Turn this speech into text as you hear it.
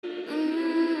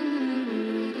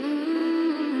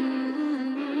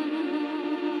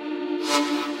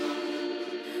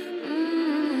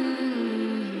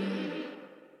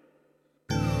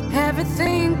be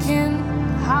thinking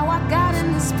how I got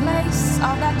in this place.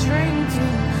 All that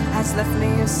drinking has left me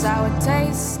a sour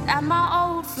taste. And my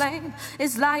old flame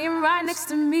is lying right next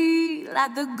to me,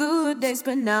 like the good days,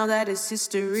 but now that is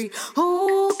history.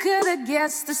 Who could have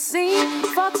guessed the scene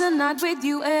for tonight with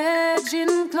you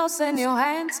edging close in your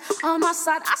hands on my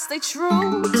side? I stay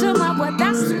true to my word,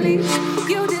 that's the least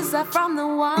you deserve from the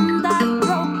one that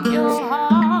broke your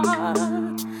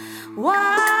heart.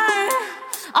 Why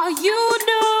are you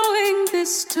doing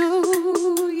this to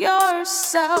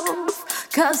yourself?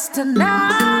 'Cause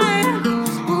tonight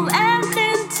will end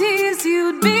in tears.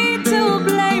 You'd be to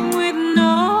blame with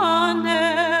no one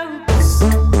else.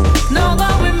 No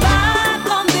going back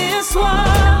on this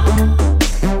one.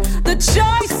 The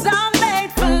choice I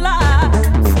made for life,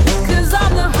 'cause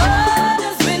all the hurt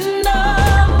has been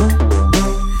done.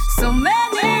 So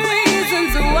many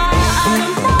reasons why I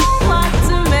don't know what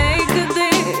to make of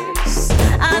this,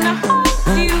 and I hope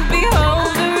you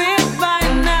beholder it by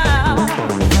now.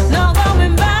 No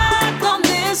going back on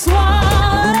this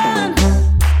one,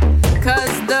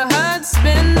 'cause the hurt's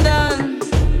been done.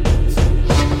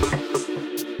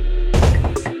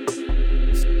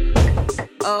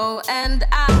 Oh, and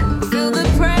I feel the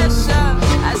pressure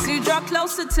as you draw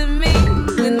closer to me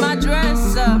with my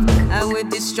dress up, and with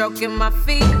this stroke in my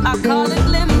feet, I call it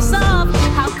glimpse of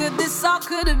how good this all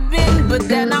could have been. But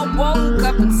then I woke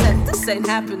up and said, this ain't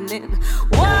happening.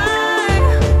 Why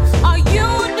are you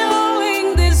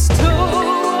doing this to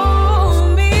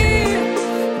me?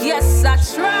 Yes, I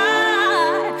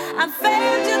tried, I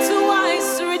failed you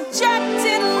twice.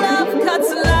 Rejected love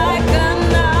cuts like a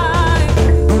knife.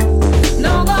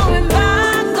 No going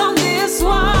back on this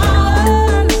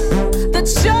one. The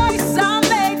choice I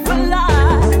made for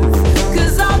life,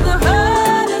 'cause all the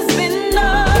hurt has been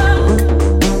done.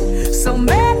 So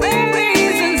many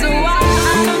reasons why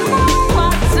I don't know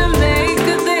what to make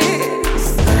of this,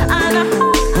 and I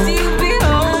hope you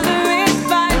beholder it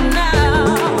by now.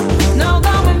 No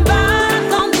going back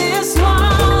on this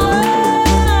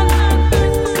one.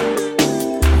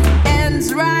 Ends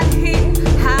right here.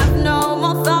 Have no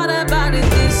more thought about it.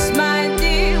 This, my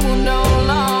dear, will no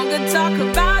longer talk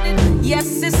about it. Yes,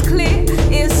 it's clear.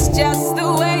 It's just the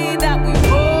way that we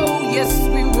roll. Yes,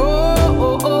 we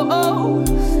roll.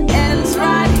 Ends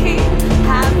right here.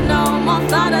 Have no more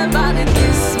thought about it.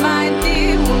 This, my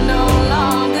dear, will no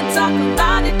longer talk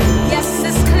about it. Yes,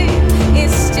 it's clear.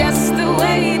 It's just the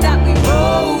way that we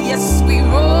roll. Yes, we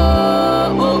roll.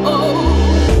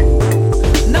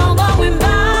 No going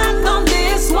back on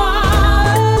this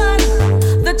one.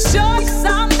 The choice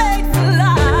I made for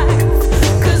life,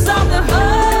 'cause all the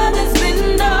hurt has been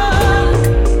done.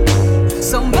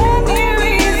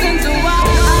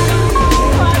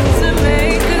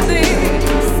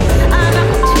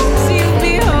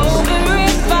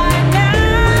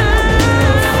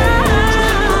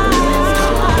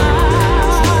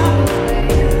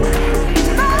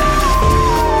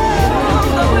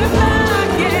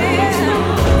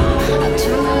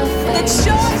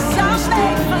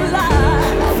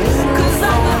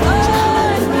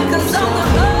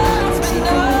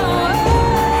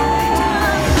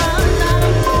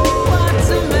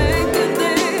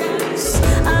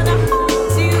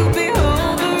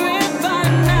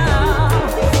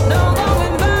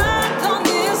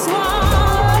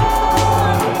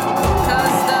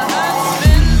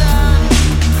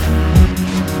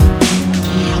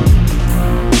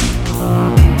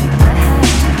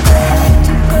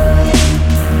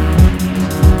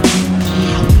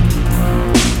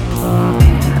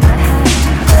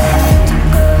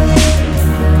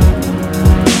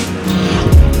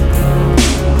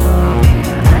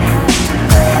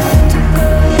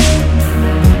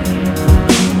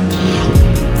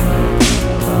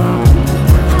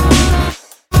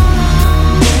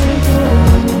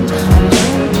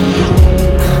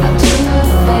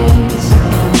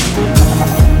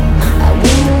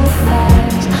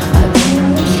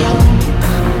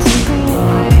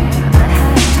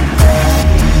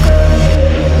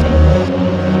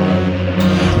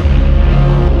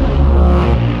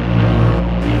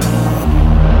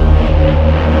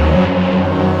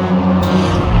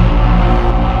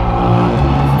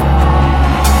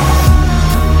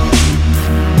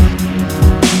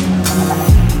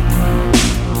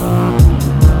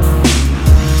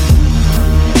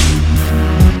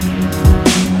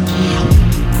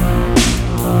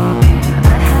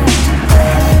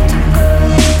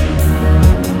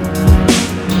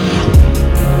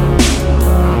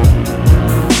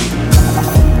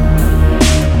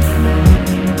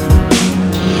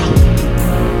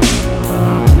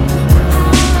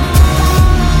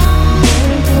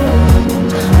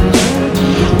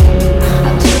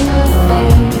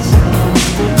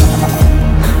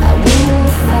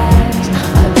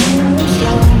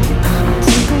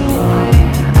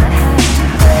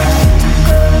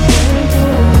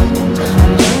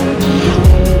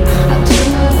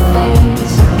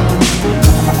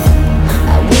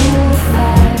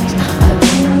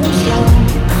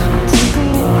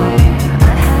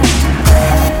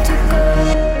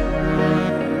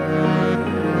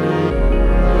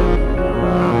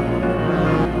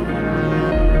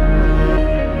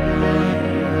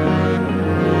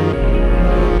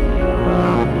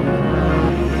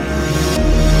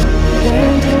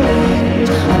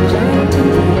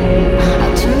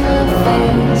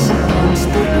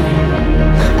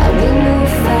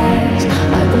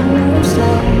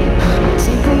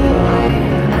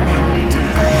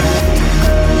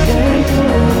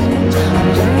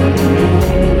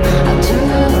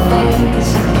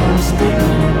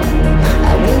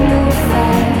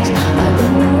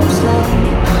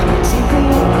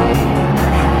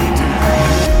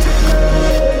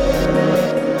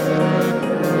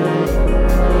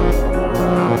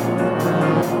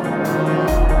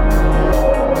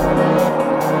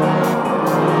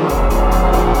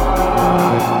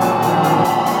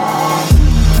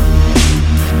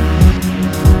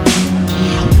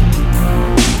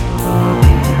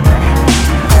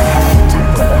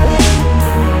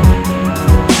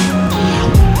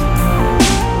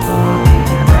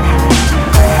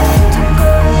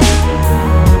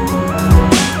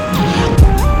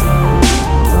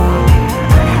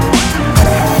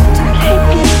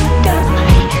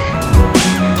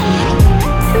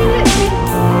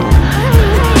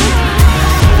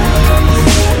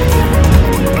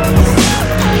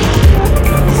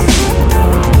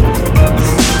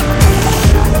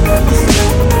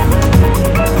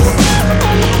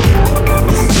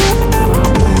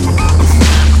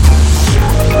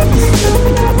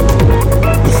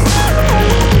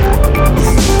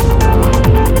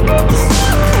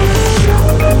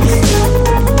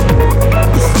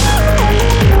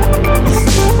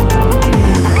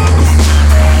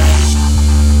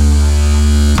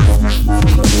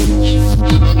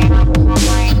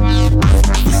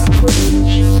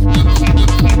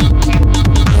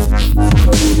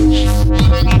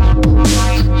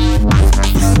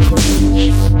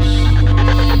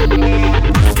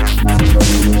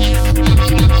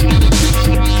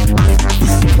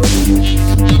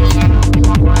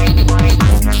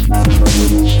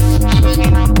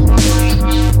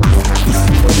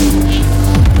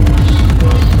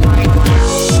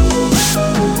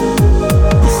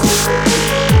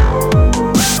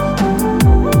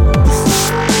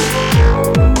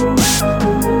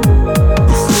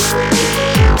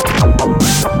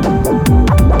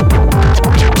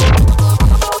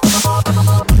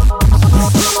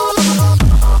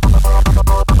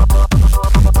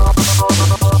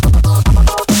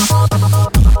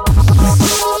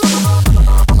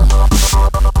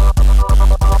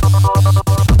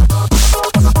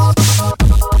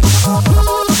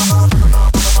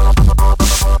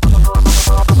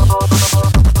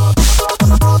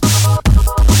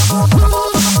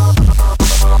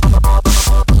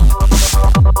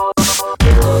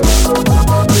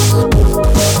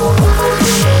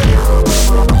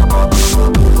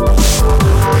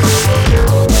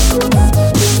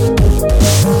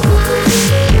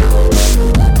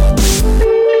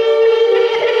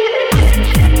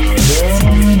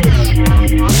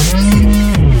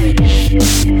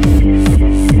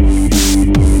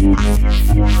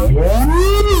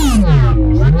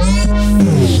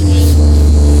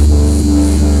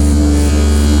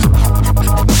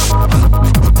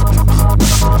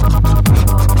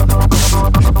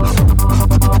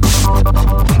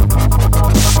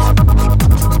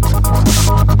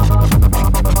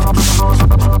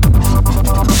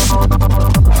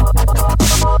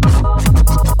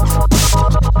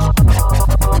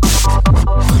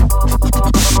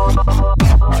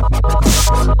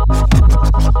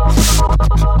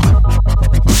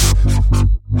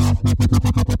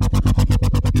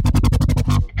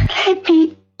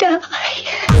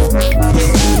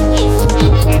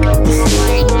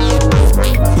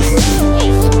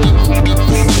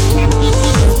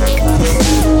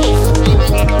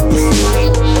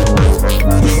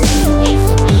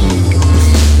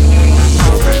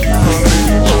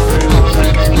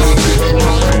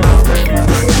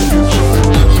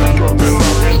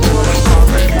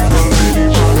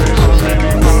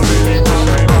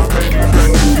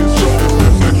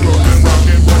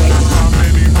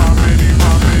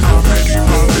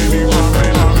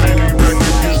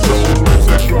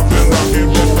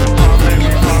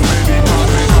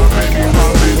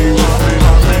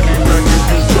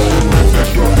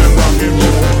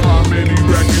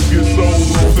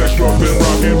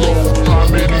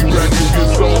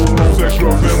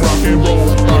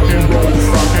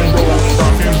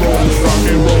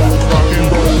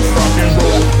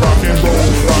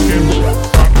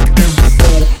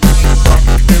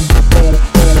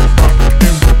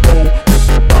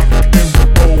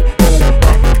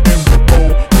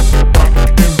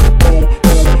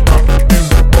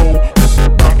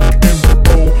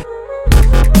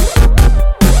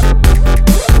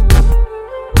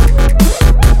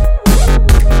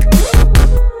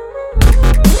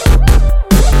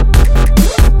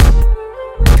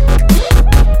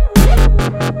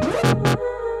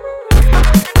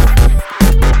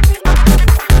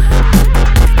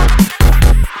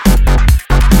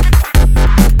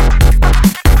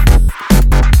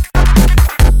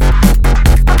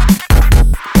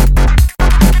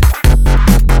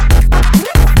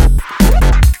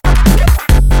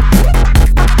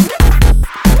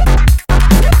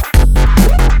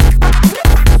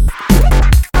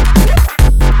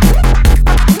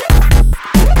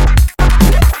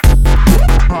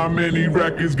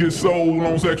 get sold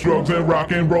on sex, drugs, and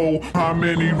rock and roll? How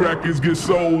many records get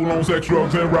sold on sex,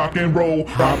 drugs, and rock and roll?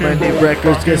 How many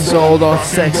records get sold on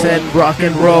sex and rock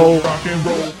and roll?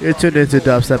 You're tuned into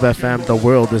Dubstep FM. The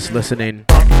world is listening.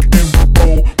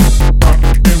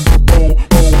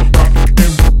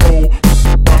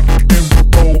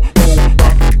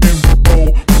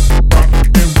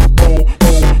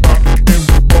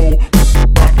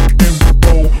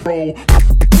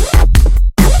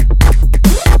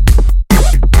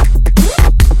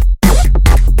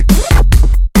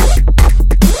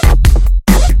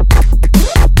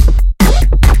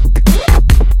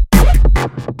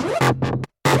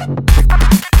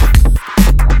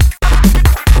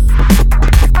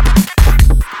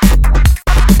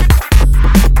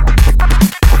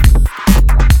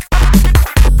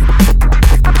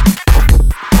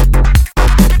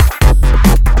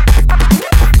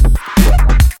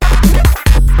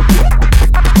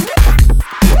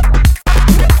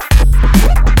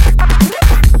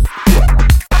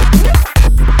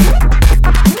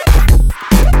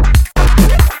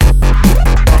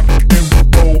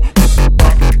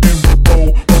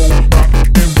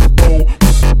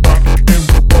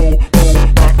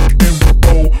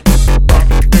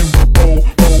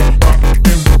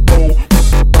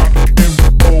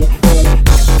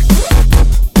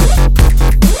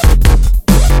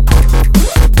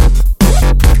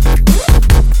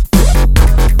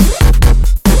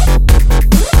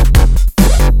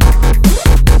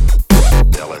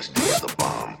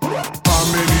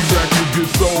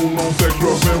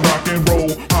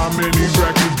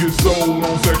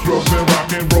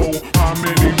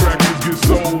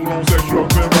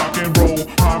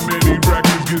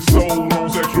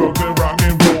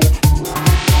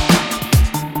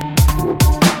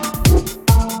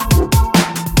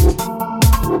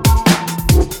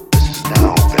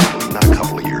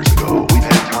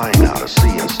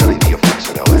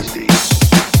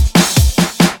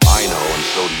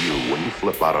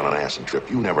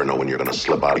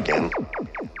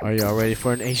 Are y'all ready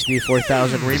for an HD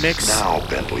 4000 remix? Now,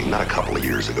 Bentley, not a couple of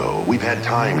years ago. We've had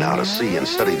time now to see and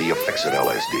study the effects of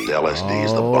LSD. LSD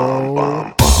is the bomb,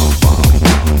 bomb,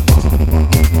 bomb,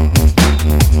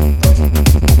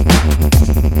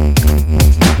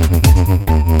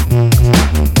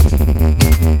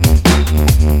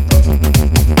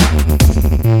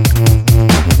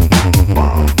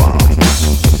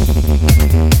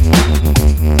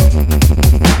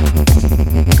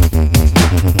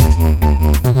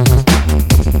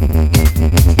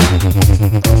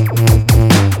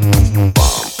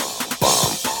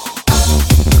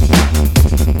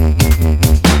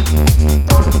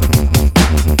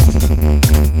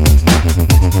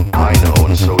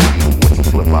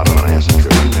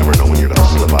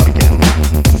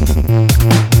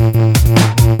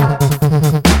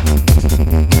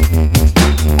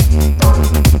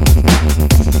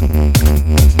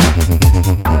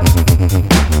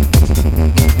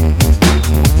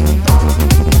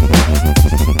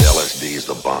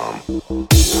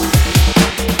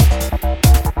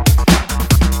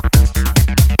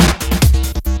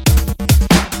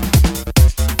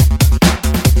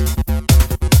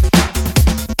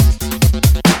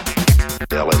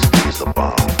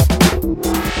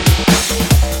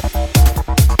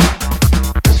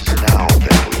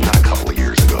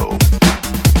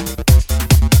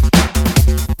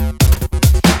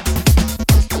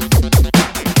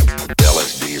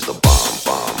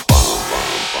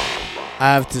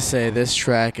 I have to say, this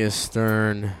track is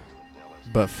stern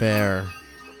but fair.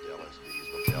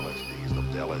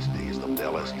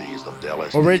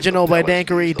 Original by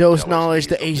Dankery, Dose Knowledge,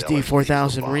 the HD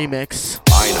 4000 remix.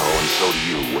 I know, and so do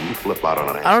you. When you flip out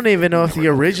on an I don't even know if the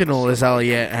original is out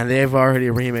yet, and they've already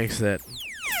remixed it.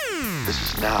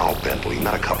 This is now, Bentley,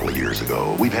 not a couple of years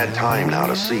ago. We've had time now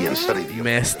to see and study the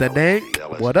Mr. Dank,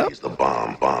 what up? The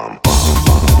bomb, bomb, bomb.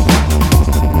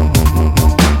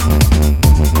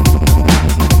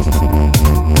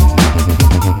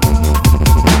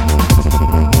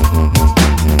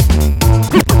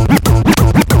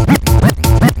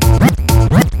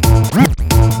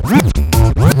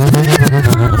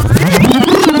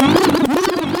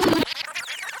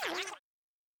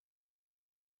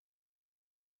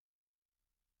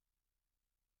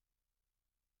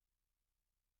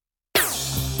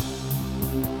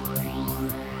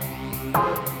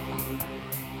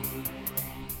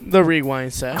 The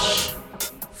rewind sesh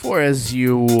for as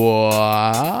you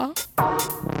are.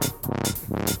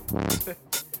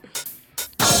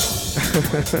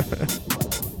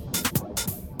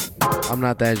 I'm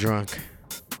not that drunk.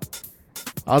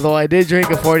 Although I did drink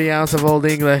a 40 ounce of Old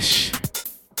English.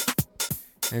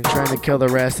 And trying to kill the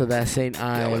rest of that St.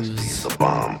 Ives. The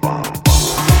bomb.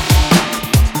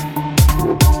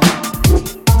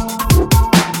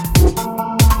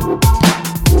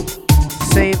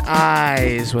 St.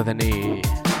 Ives with an E.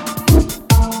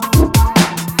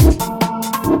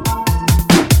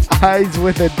 Eyes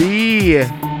with a D.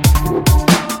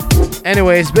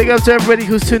 Anyways, big up to everybody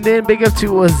who's tuned in. Big up to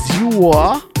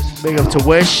Azua. Big up to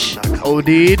Wish,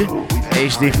 Odeed,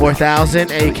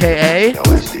 HD4000, aka.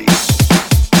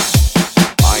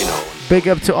 Big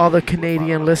up to all the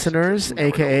Canadian listeners,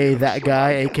 aka that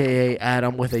guy, aka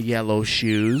Adam with a yellow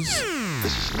shoes.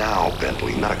 This is now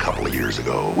Bentley, not a couple of years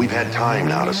ago. We've had time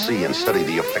now to see and study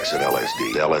the effects of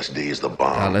LSD. LSD is the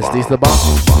bomb. LSD is the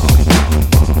bomb.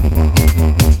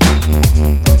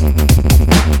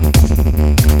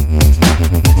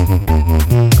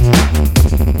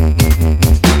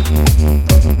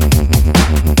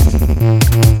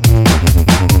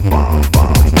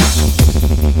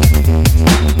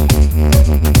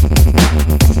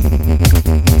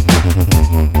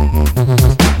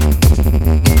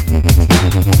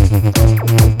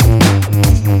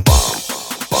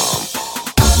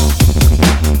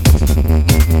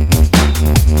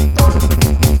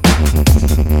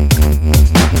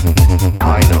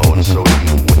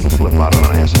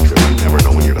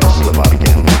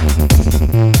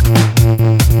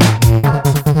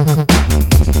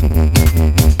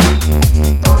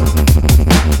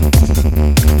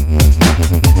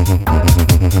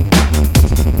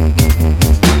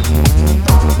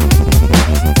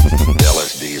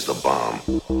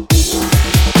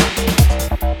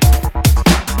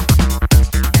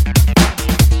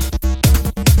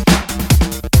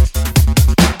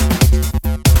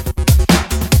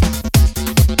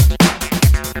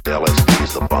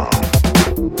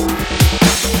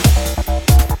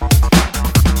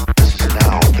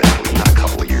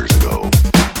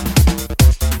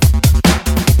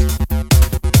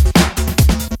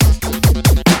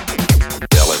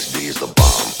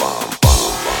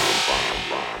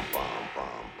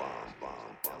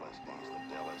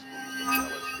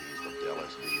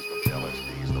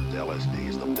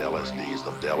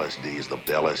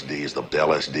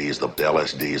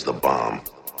 LSD is the bomb.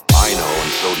 I know,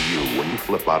 and so do you. When you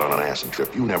flip out on an acid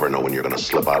trip, you never know when you're going to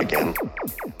slip out again.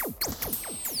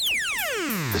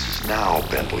 This is now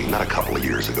Bentley, not a couple of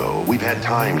years ago. We've had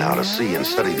time now to see and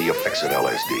study the effects of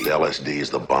LSD. LSD is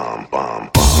the bomb.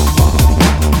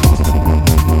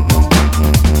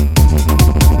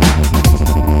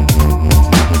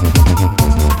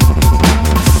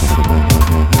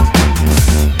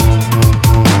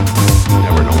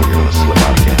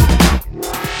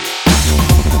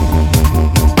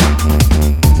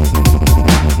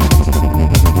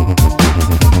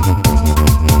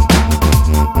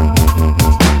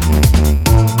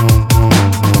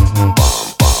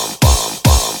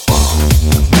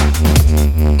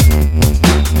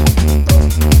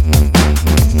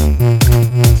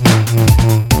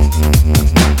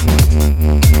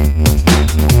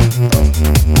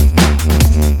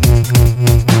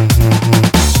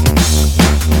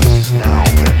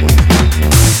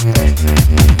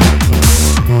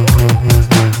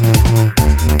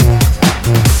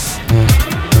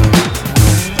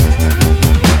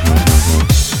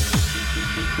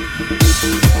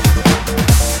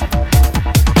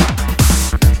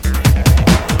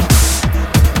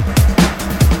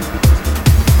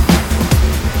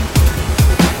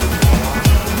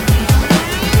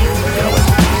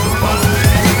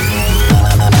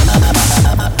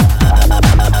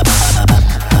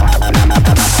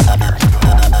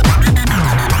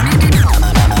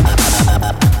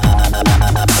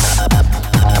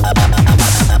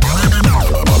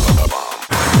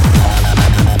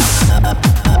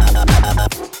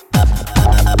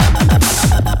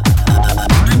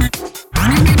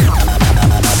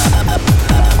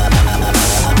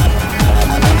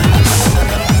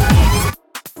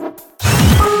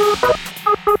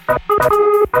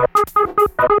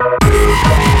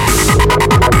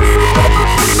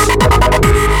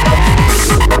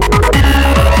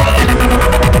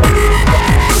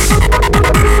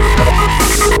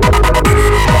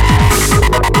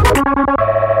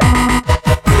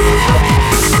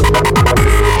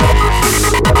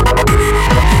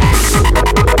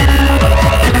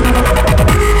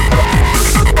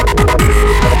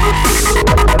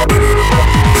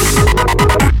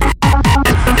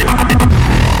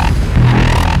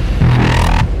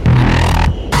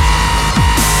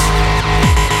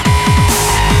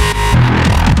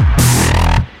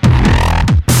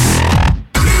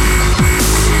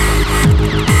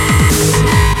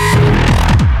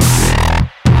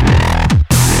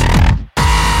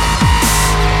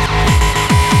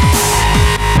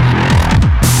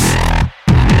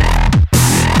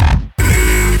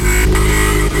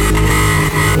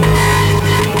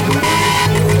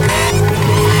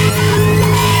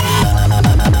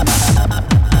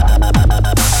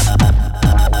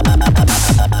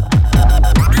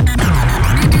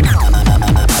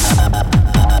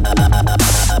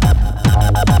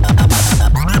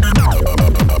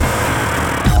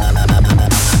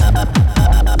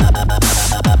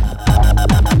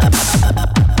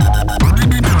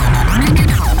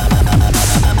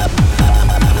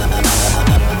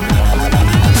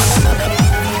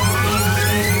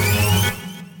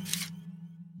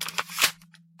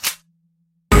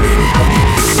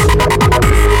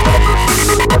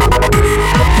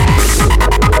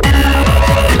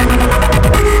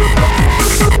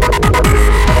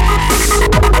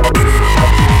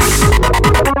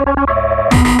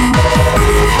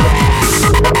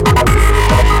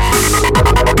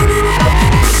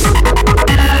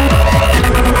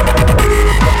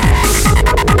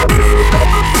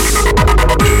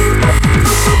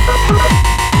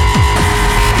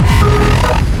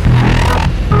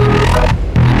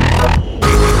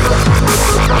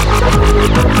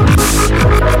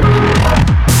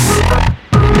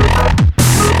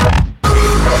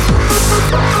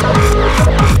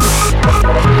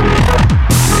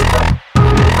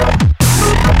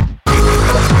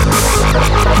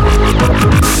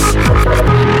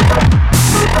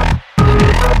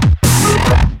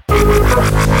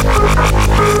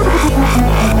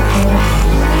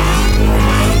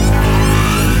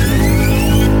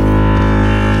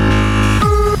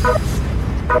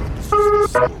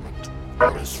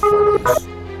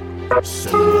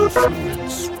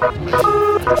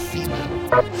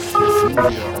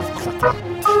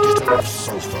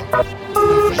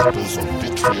 vapors of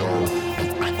vitriol and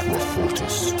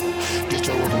aquafortis,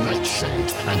 ditto of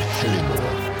nightshade and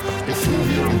hellimore,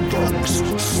 effluvial dogs,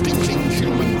 stinking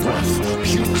human breath,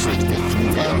 putrid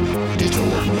effluvia, ditto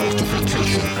of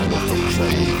mortification and of the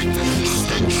plague,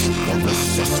 stench of the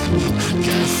cesspool,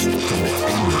 gas from the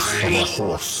anus of a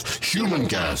horse, human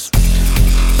gas.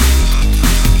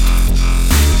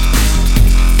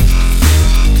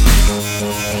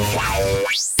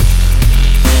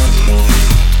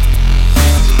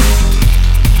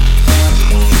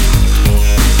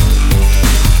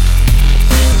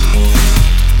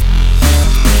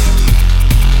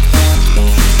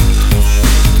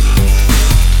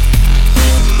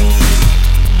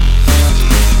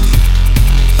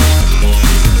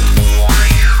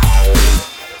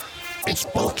 Its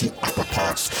bulky upper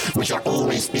parts, which are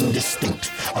always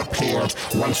indistinct, appeared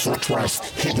once or twice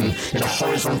hidden in a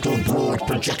horizontal broad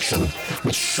projection,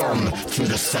 which shone through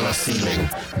the cellar ceiling,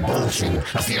 bulging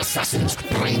as the assassin's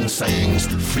brain sayings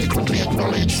frequently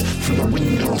acknowledged through the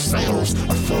windmill sails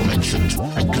aforementioned.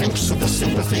 A glimpse of the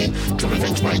sympathy to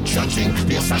prevent my judging.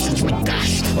 The assassins would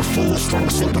dash a full strong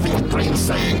sympathy of brain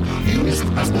saying, used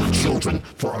as with children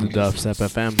for a Dubstep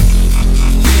FM.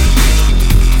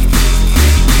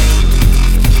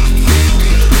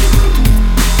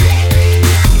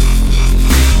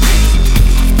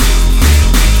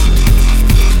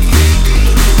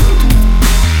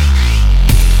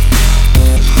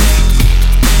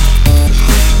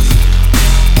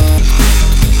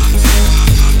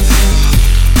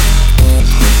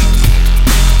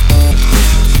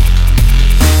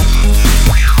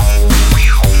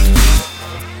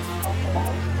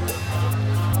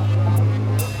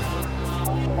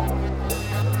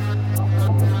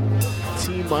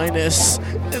 Minus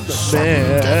in the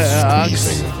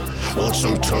mix.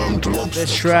 Also termed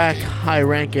This track, high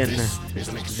ranking,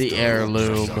 the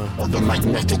heirloom of the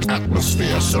magnetic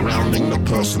atmosphere surrounding the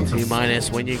person. T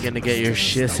minus when you're gonna get your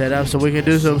shit set up so we can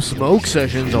do some smoke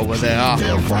sessions over there.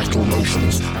 Their vital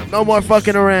motions. No more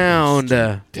fucking around.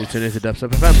 You tune into Dubstep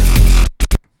FM.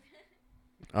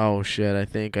 Oh shit, I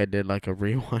think I did like a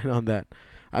rewind on that.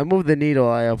 I moved the needle,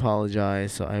 I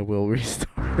apologize, so I will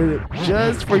restart it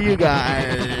just for you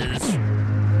guys.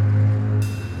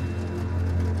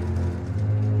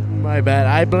 My bad.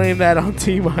 I blame that on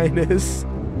T minus.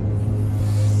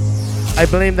 I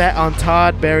blame that on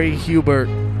Todd Barry Hubert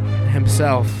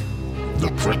himself.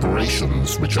 The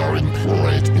preparations which are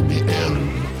employed in the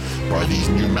heirloom by these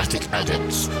pneumatic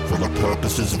adepts for the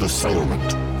purposes of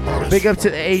assailment are big up to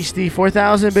the HD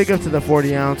 4000, big up to the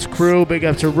 40 ounce crew, big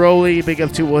up to Rolly, big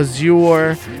up to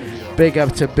Azure, big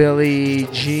up to Billy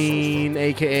Jean,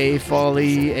 aka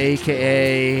Folly,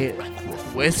 aka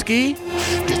Whiskey.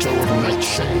 Ditto of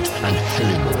nightshade and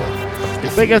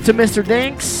hellimore. Big up to Mr.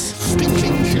 Dinks.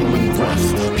 Stinking human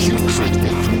breath, putrid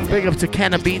effluvium. Big up to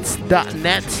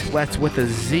cannabeats.net, that's with a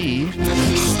Z.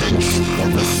 Stench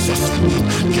of the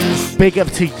cesspool, gas. Big up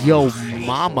to Yo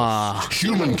Mama.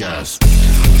 Human gas.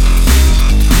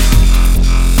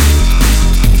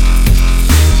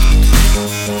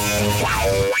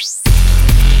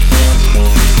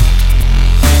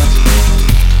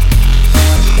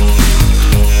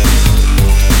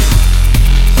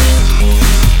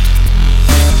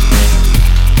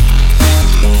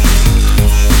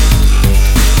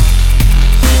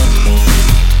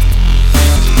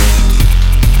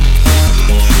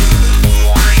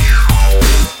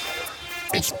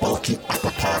 Its bulky upper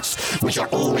parts, which are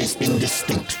always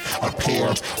indistinct,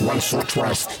 appeared once or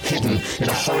twice hidden in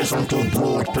a horizontal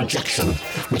broad projection,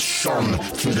 which shone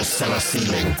through the cellar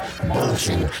ceiling,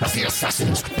 bulging as the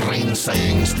assassin's brain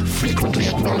sayings frequently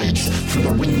acknowledged through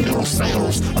the windmill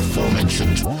sails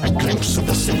aforementioned. A glimpse of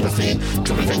the sympathy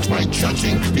to prevent my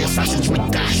judging. The assassins would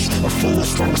dash a full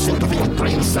strong sympathy of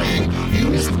brain saying,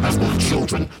 used as with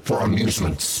children for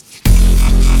amusements.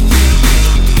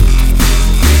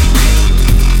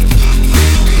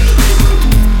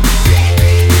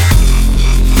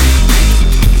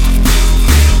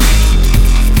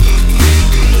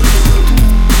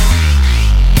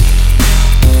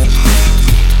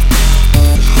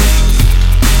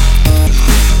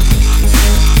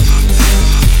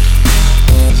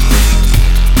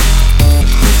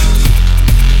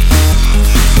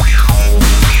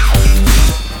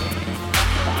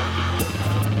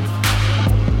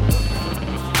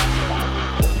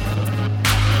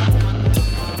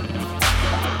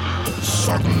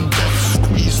 Sudden death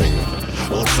squeezing,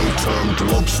 also termed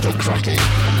lobster cracking.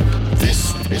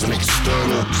 This is an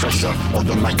external pressure of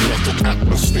the magnetic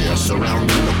atmosphere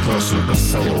surrounding the person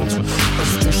assailed,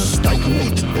 as to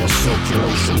stagnate their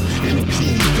circulation,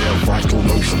 impede their vital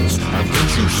motions, and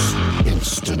produce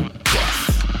instant death.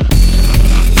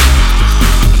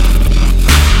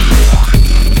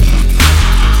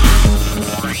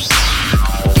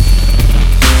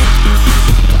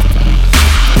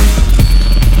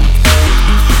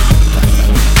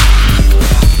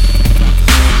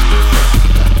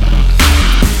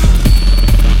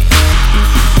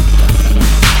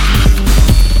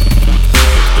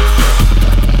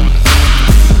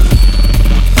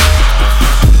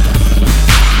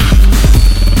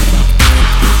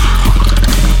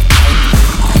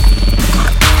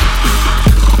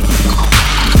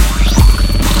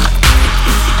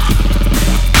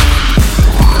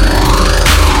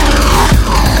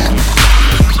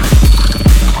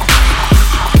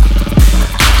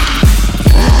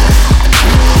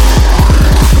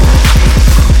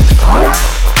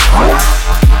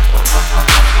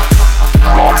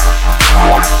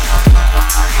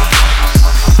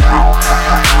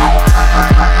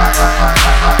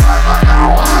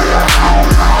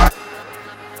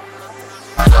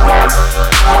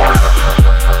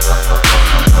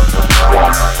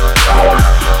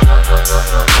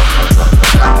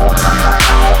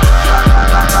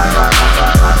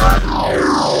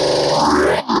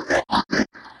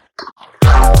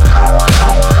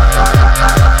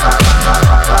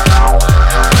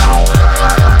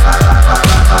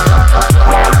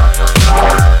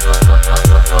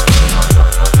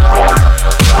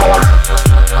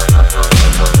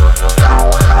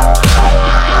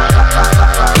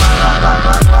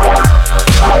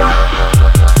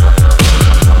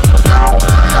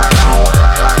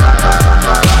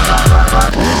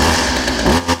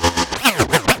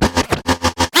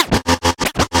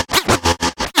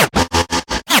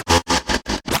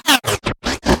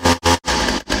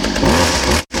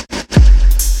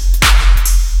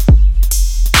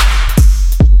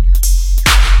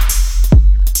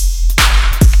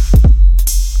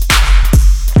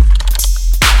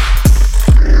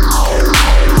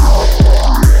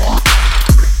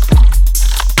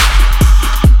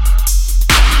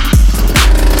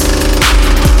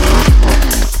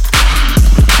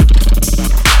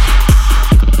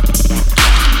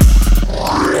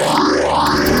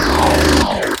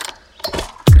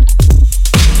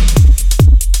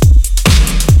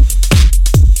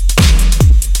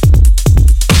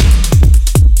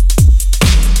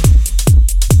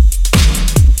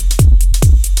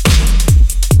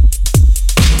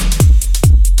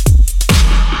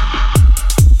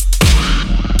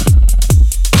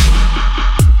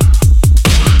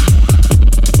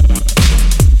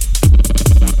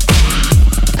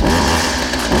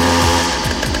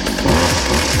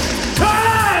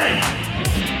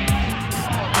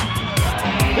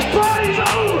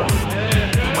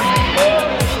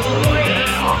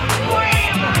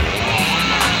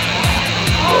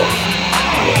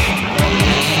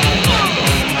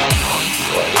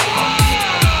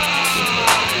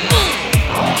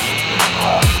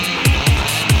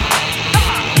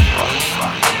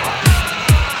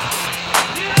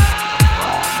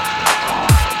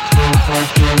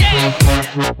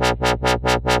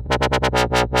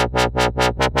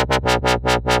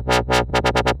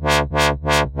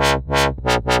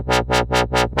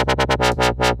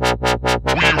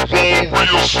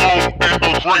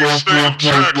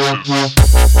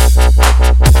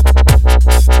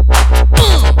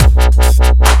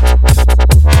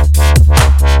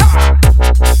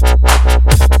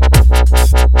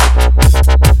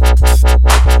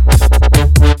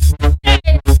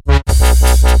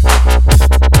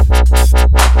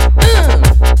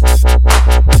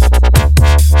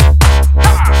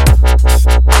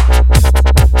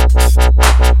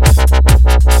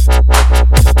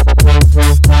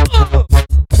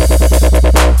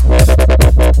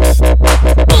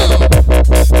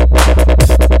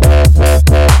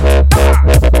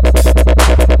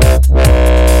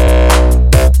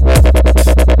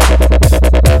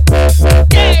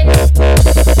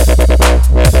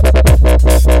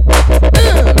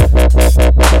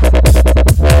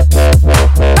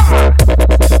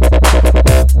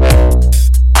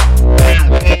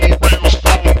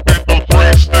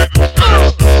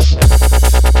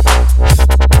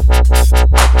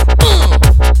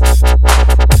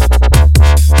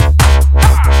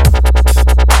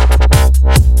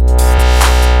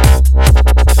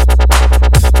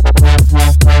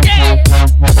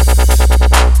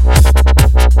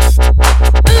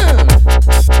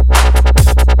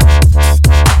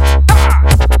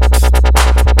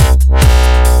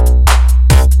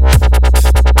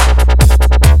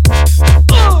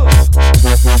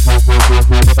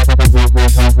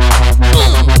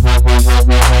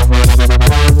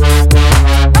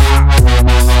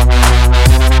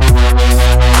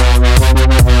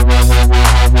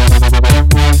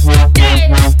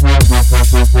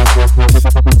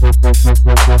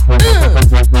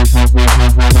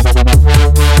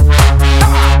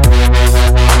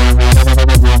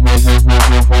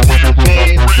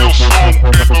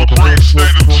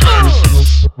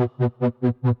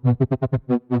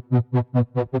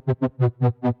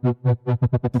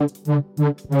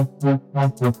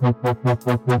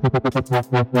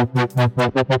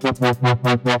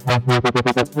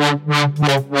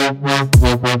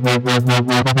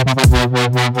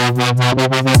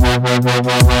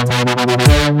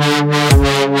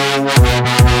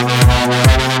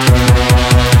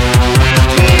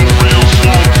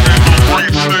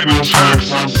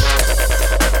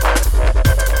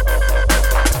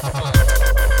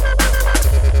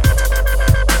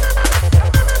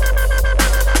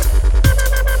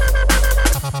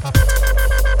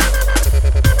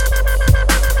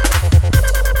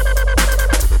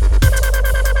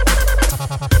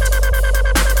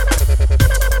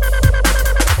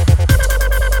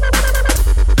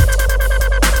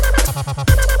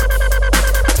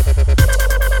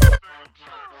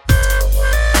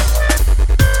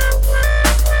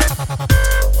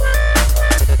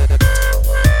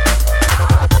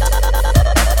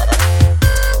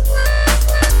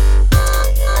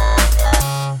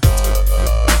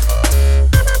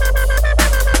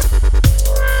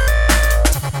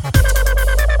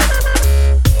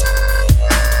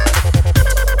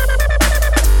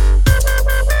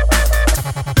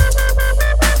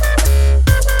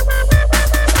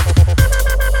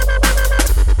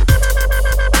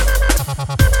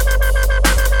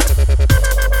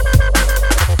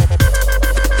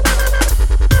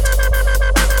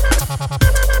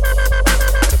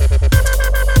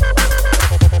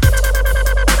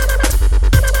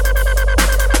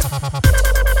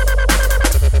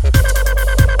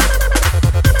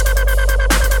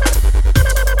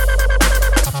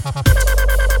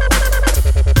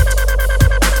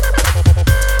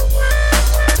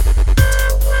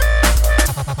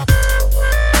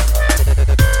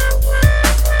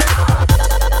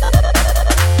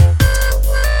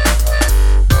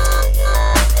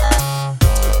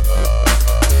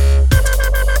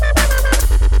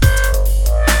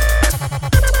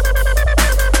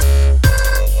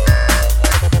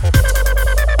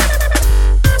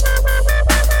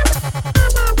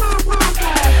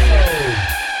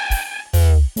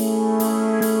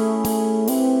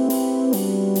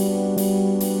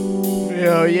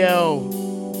 yo.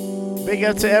 Big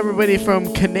up to everybody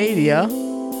from Canada,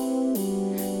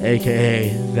 aka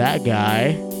that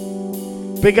guy.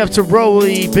 Big up to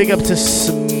Rolly. Big up to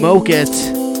Smoke It.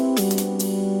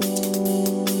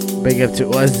 Big up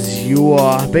to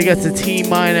Azure. Big up to T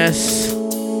Minus.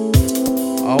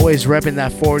 Always repping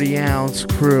that 40 ounce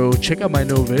crew. Check out my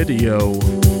new video.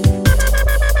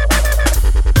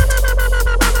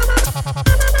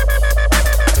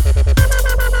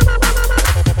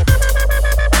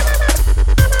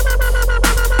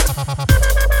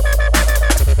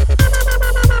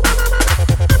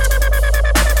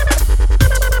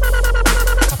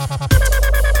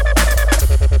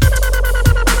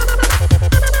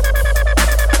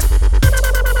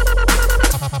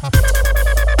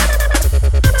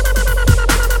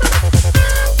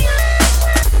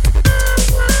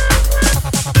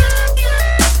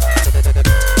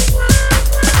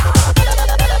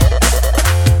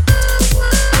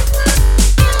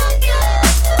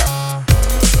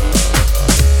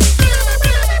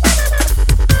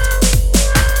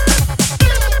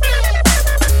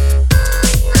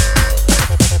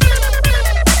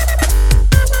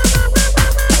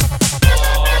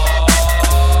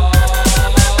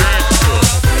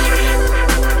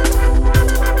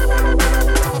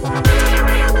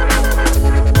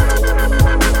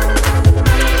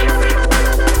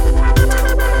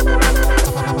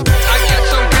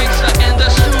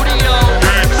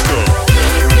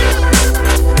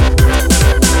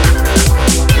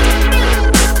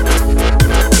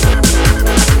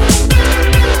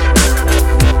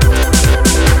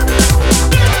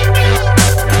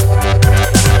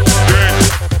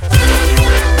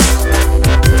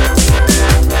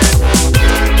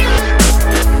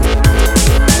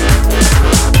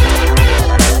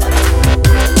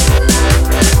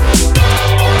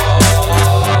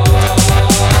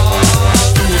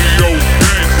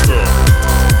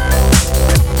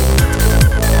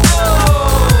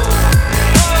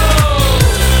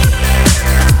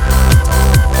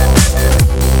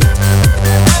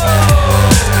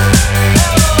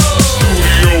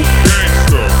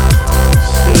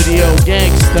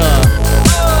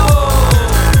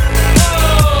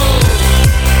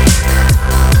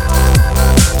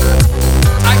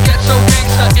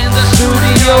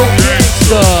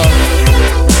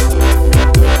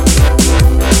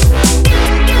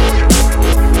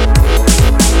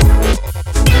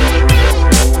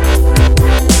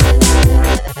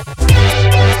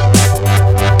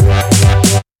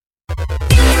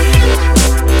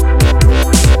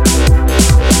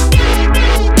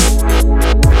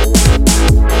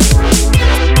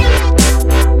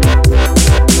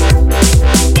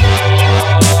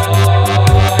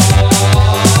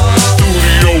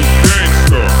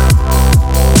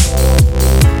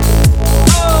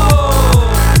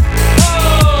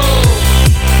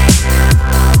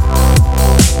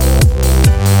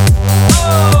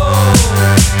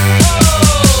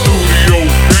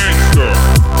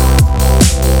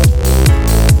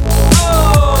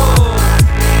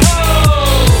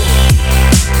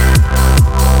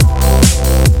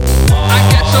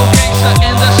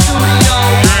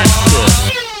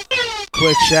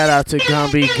 Shout out to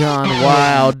Gumby Gone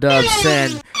Wild Dub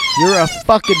Sen. You're a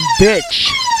fucking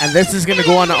bitch. And this is gonna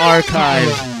go on the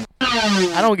archive.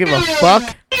 I don't give a fuck.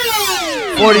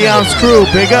 40 ounce crew,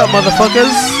 big up,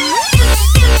 motherfuckers.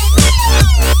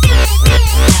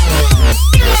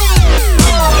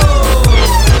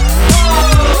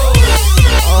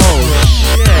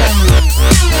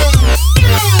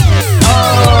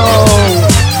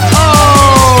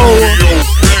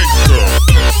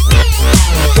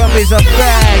 A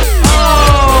bag.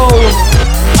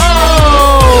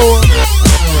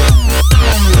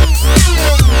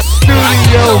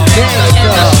 Studio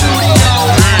Gangsta.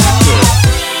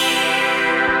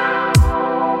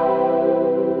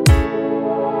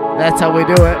 That's how we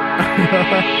do it.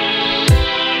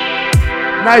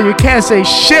 Now you can't say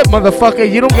shit,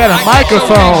 motherfucker. You don't got a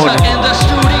microphone.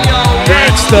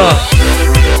 Gangsta.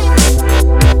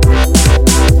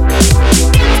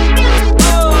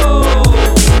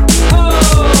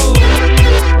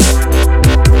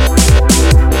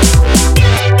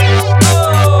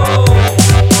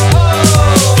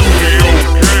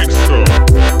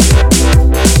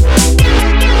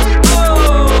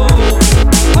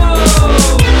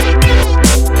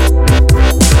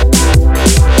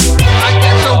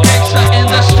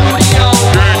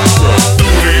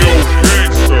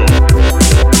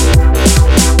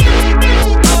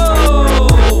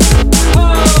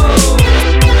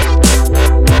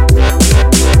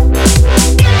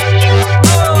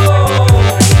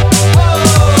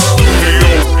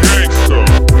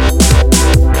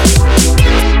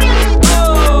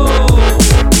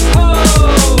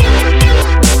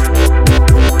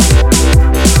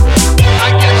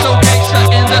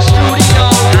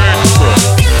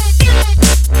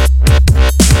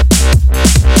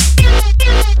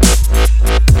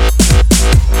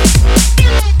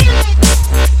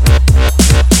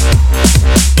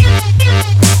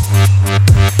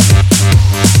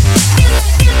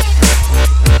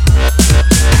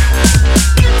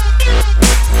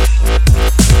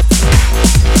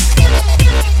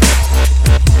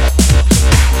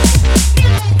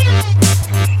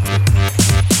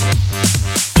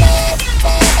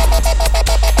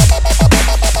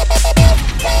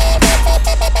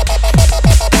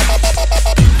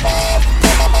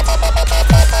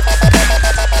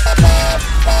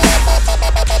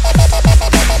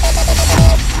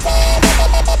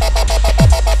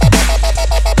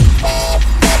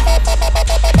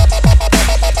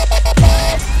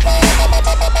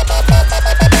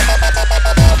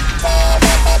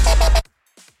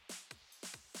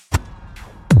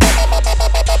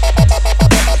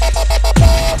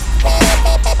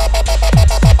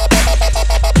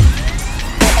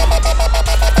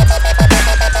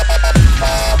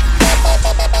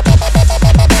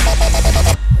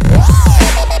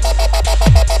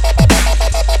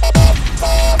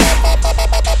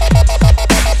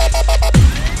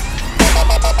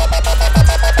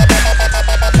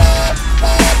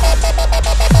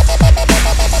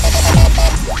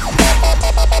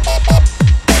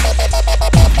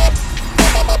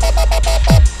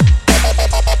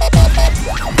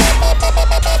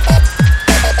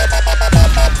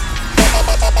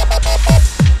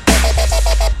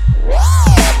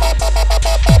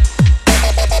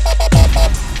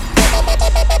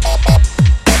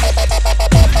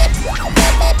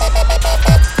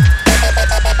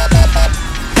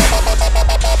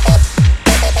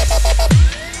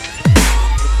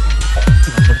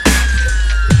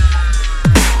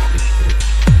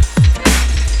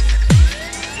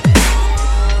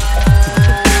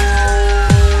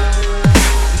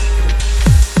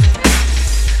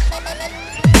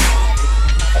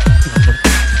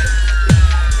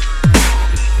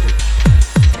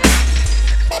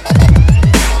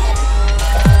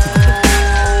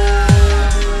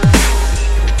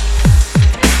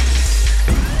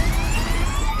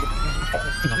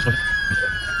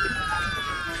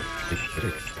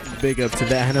 Big up to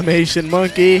the Animation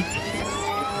Monkey.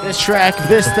 This track,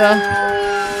 Vista.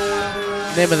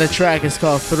 Name of the track is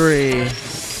called 3.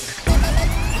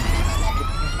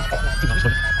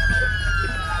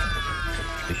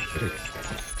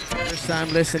 First time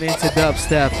listening to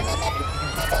dubstep.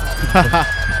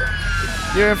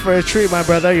 You're in for a treat, my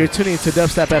brother. You're tuning to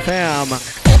Dubstep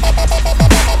FM.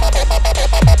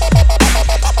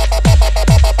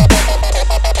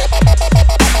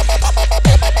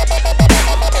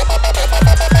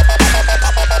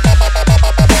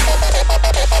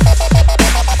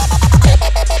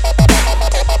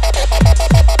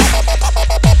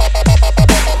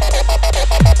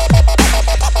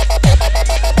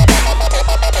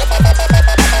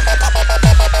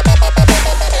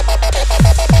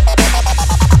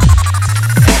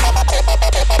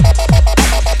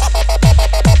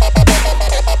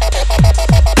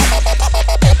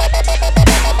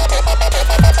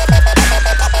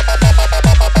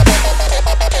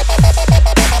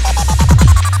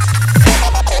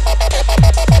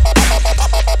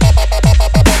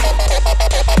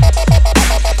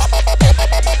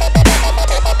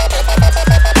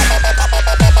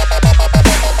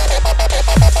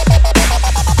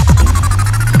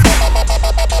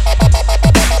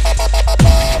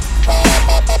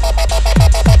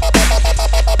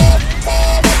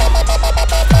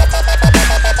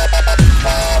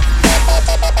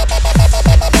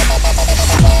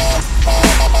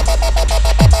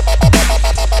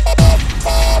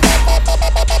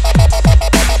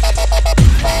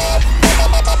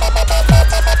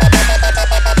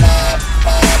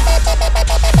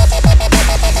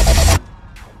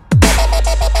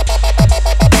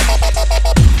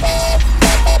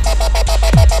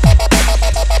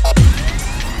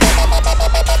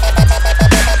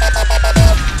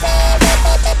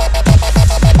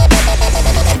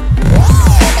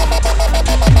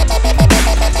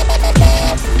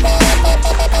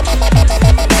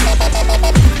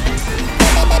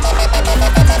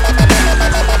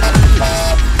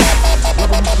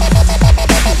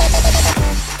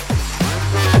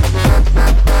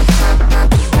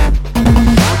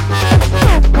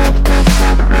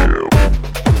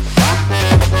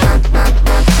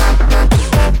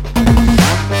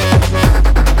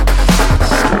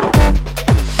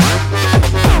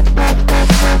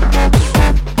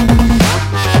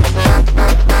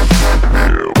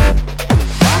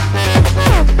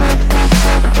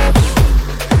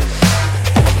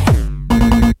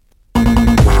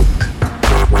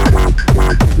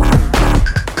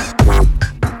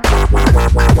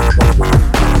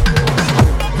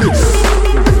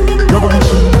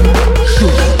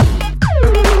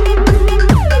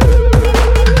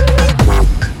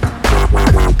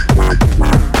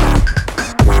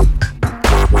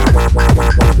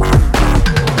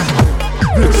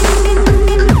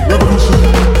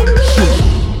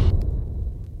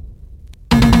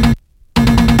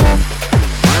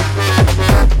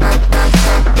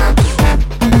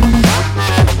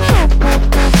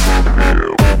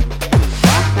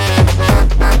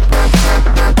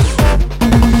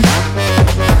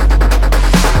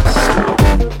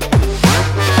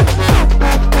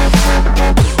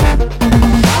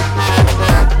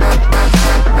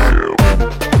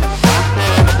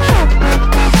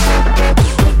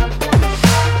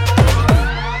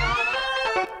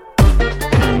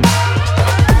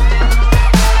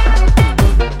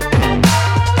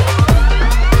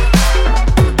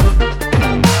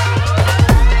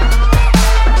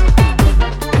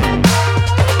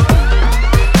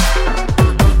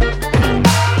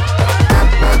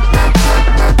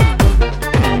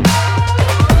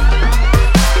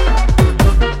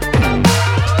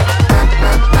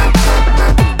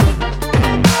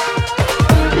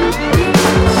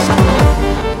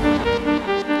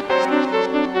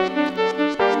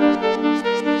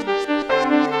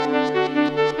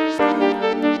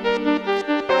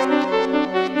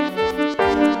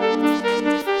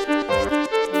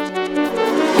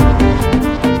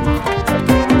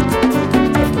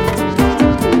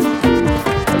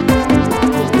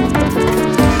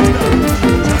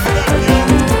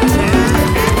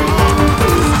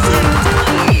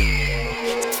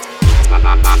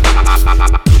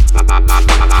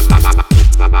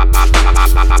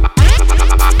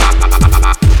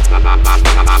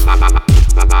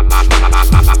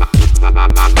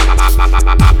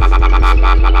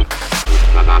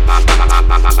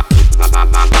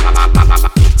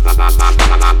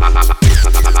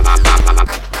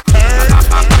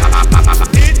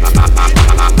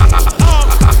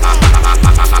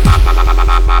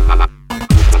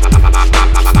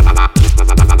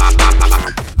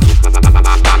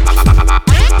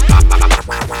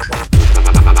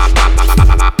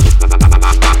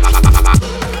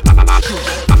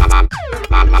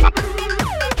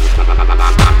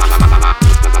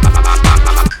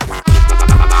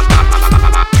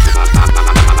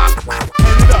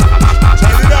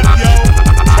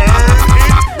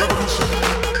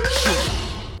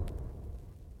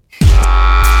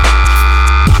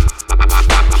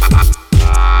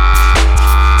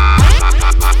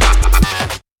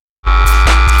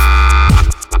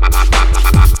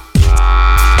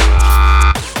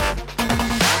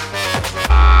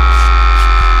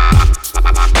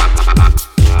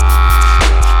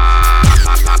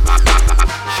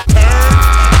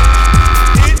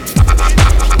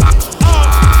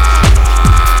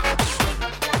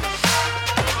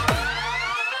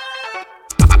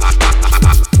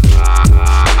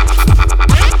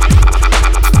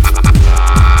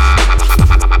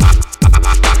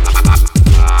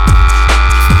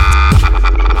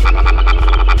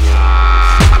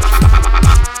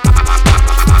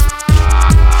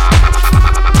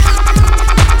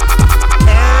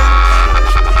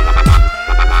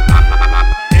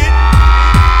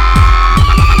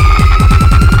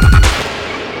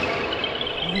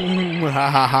 Ha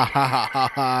ha ha ha ha ha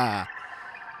ha.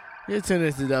 You're tuned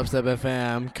into Dubstep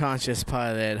FM, Conscious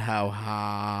Pilot, how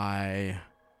high.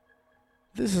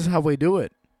 This is how we do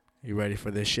it. You ready for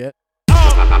this shit?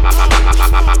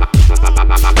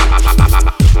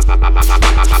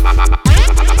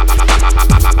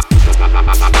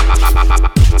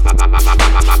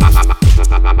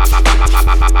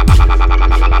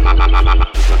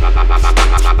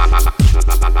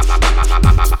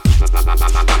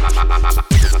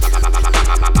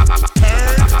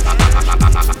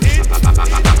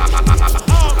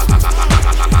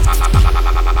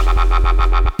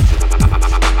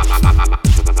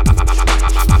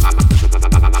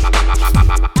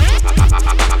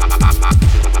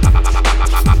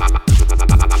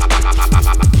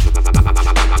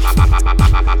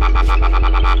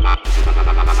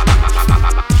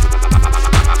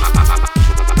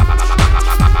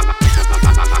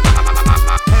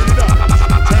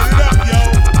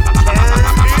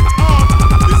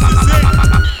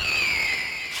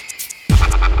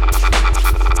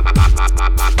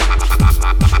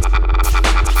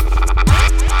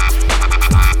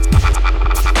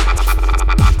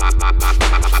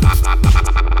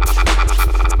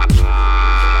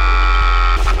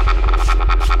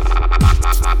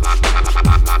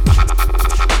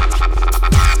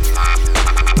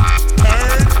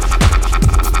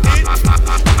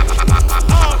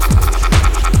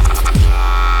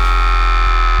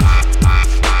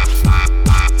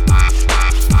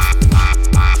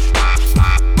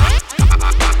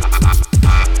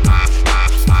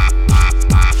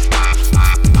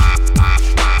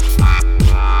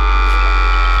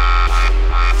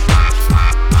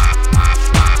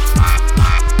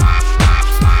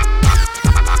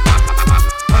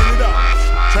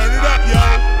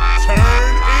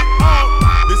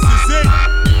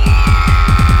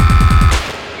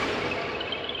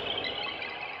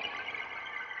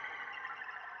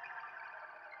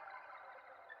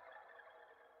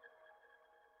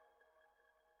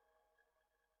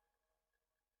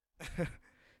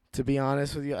 To be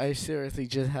honest with you, I seriously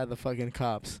just had the fucking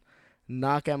cops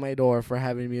knock at my door for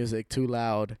having music too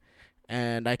loud,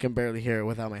 and I can barely hear it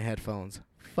without my headphones.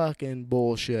 Fucking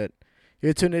bullshit.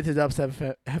 You're tuned into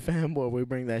Dubstep FM, where we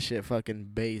bring that shit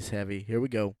fucking bass heavy. Here we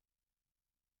go.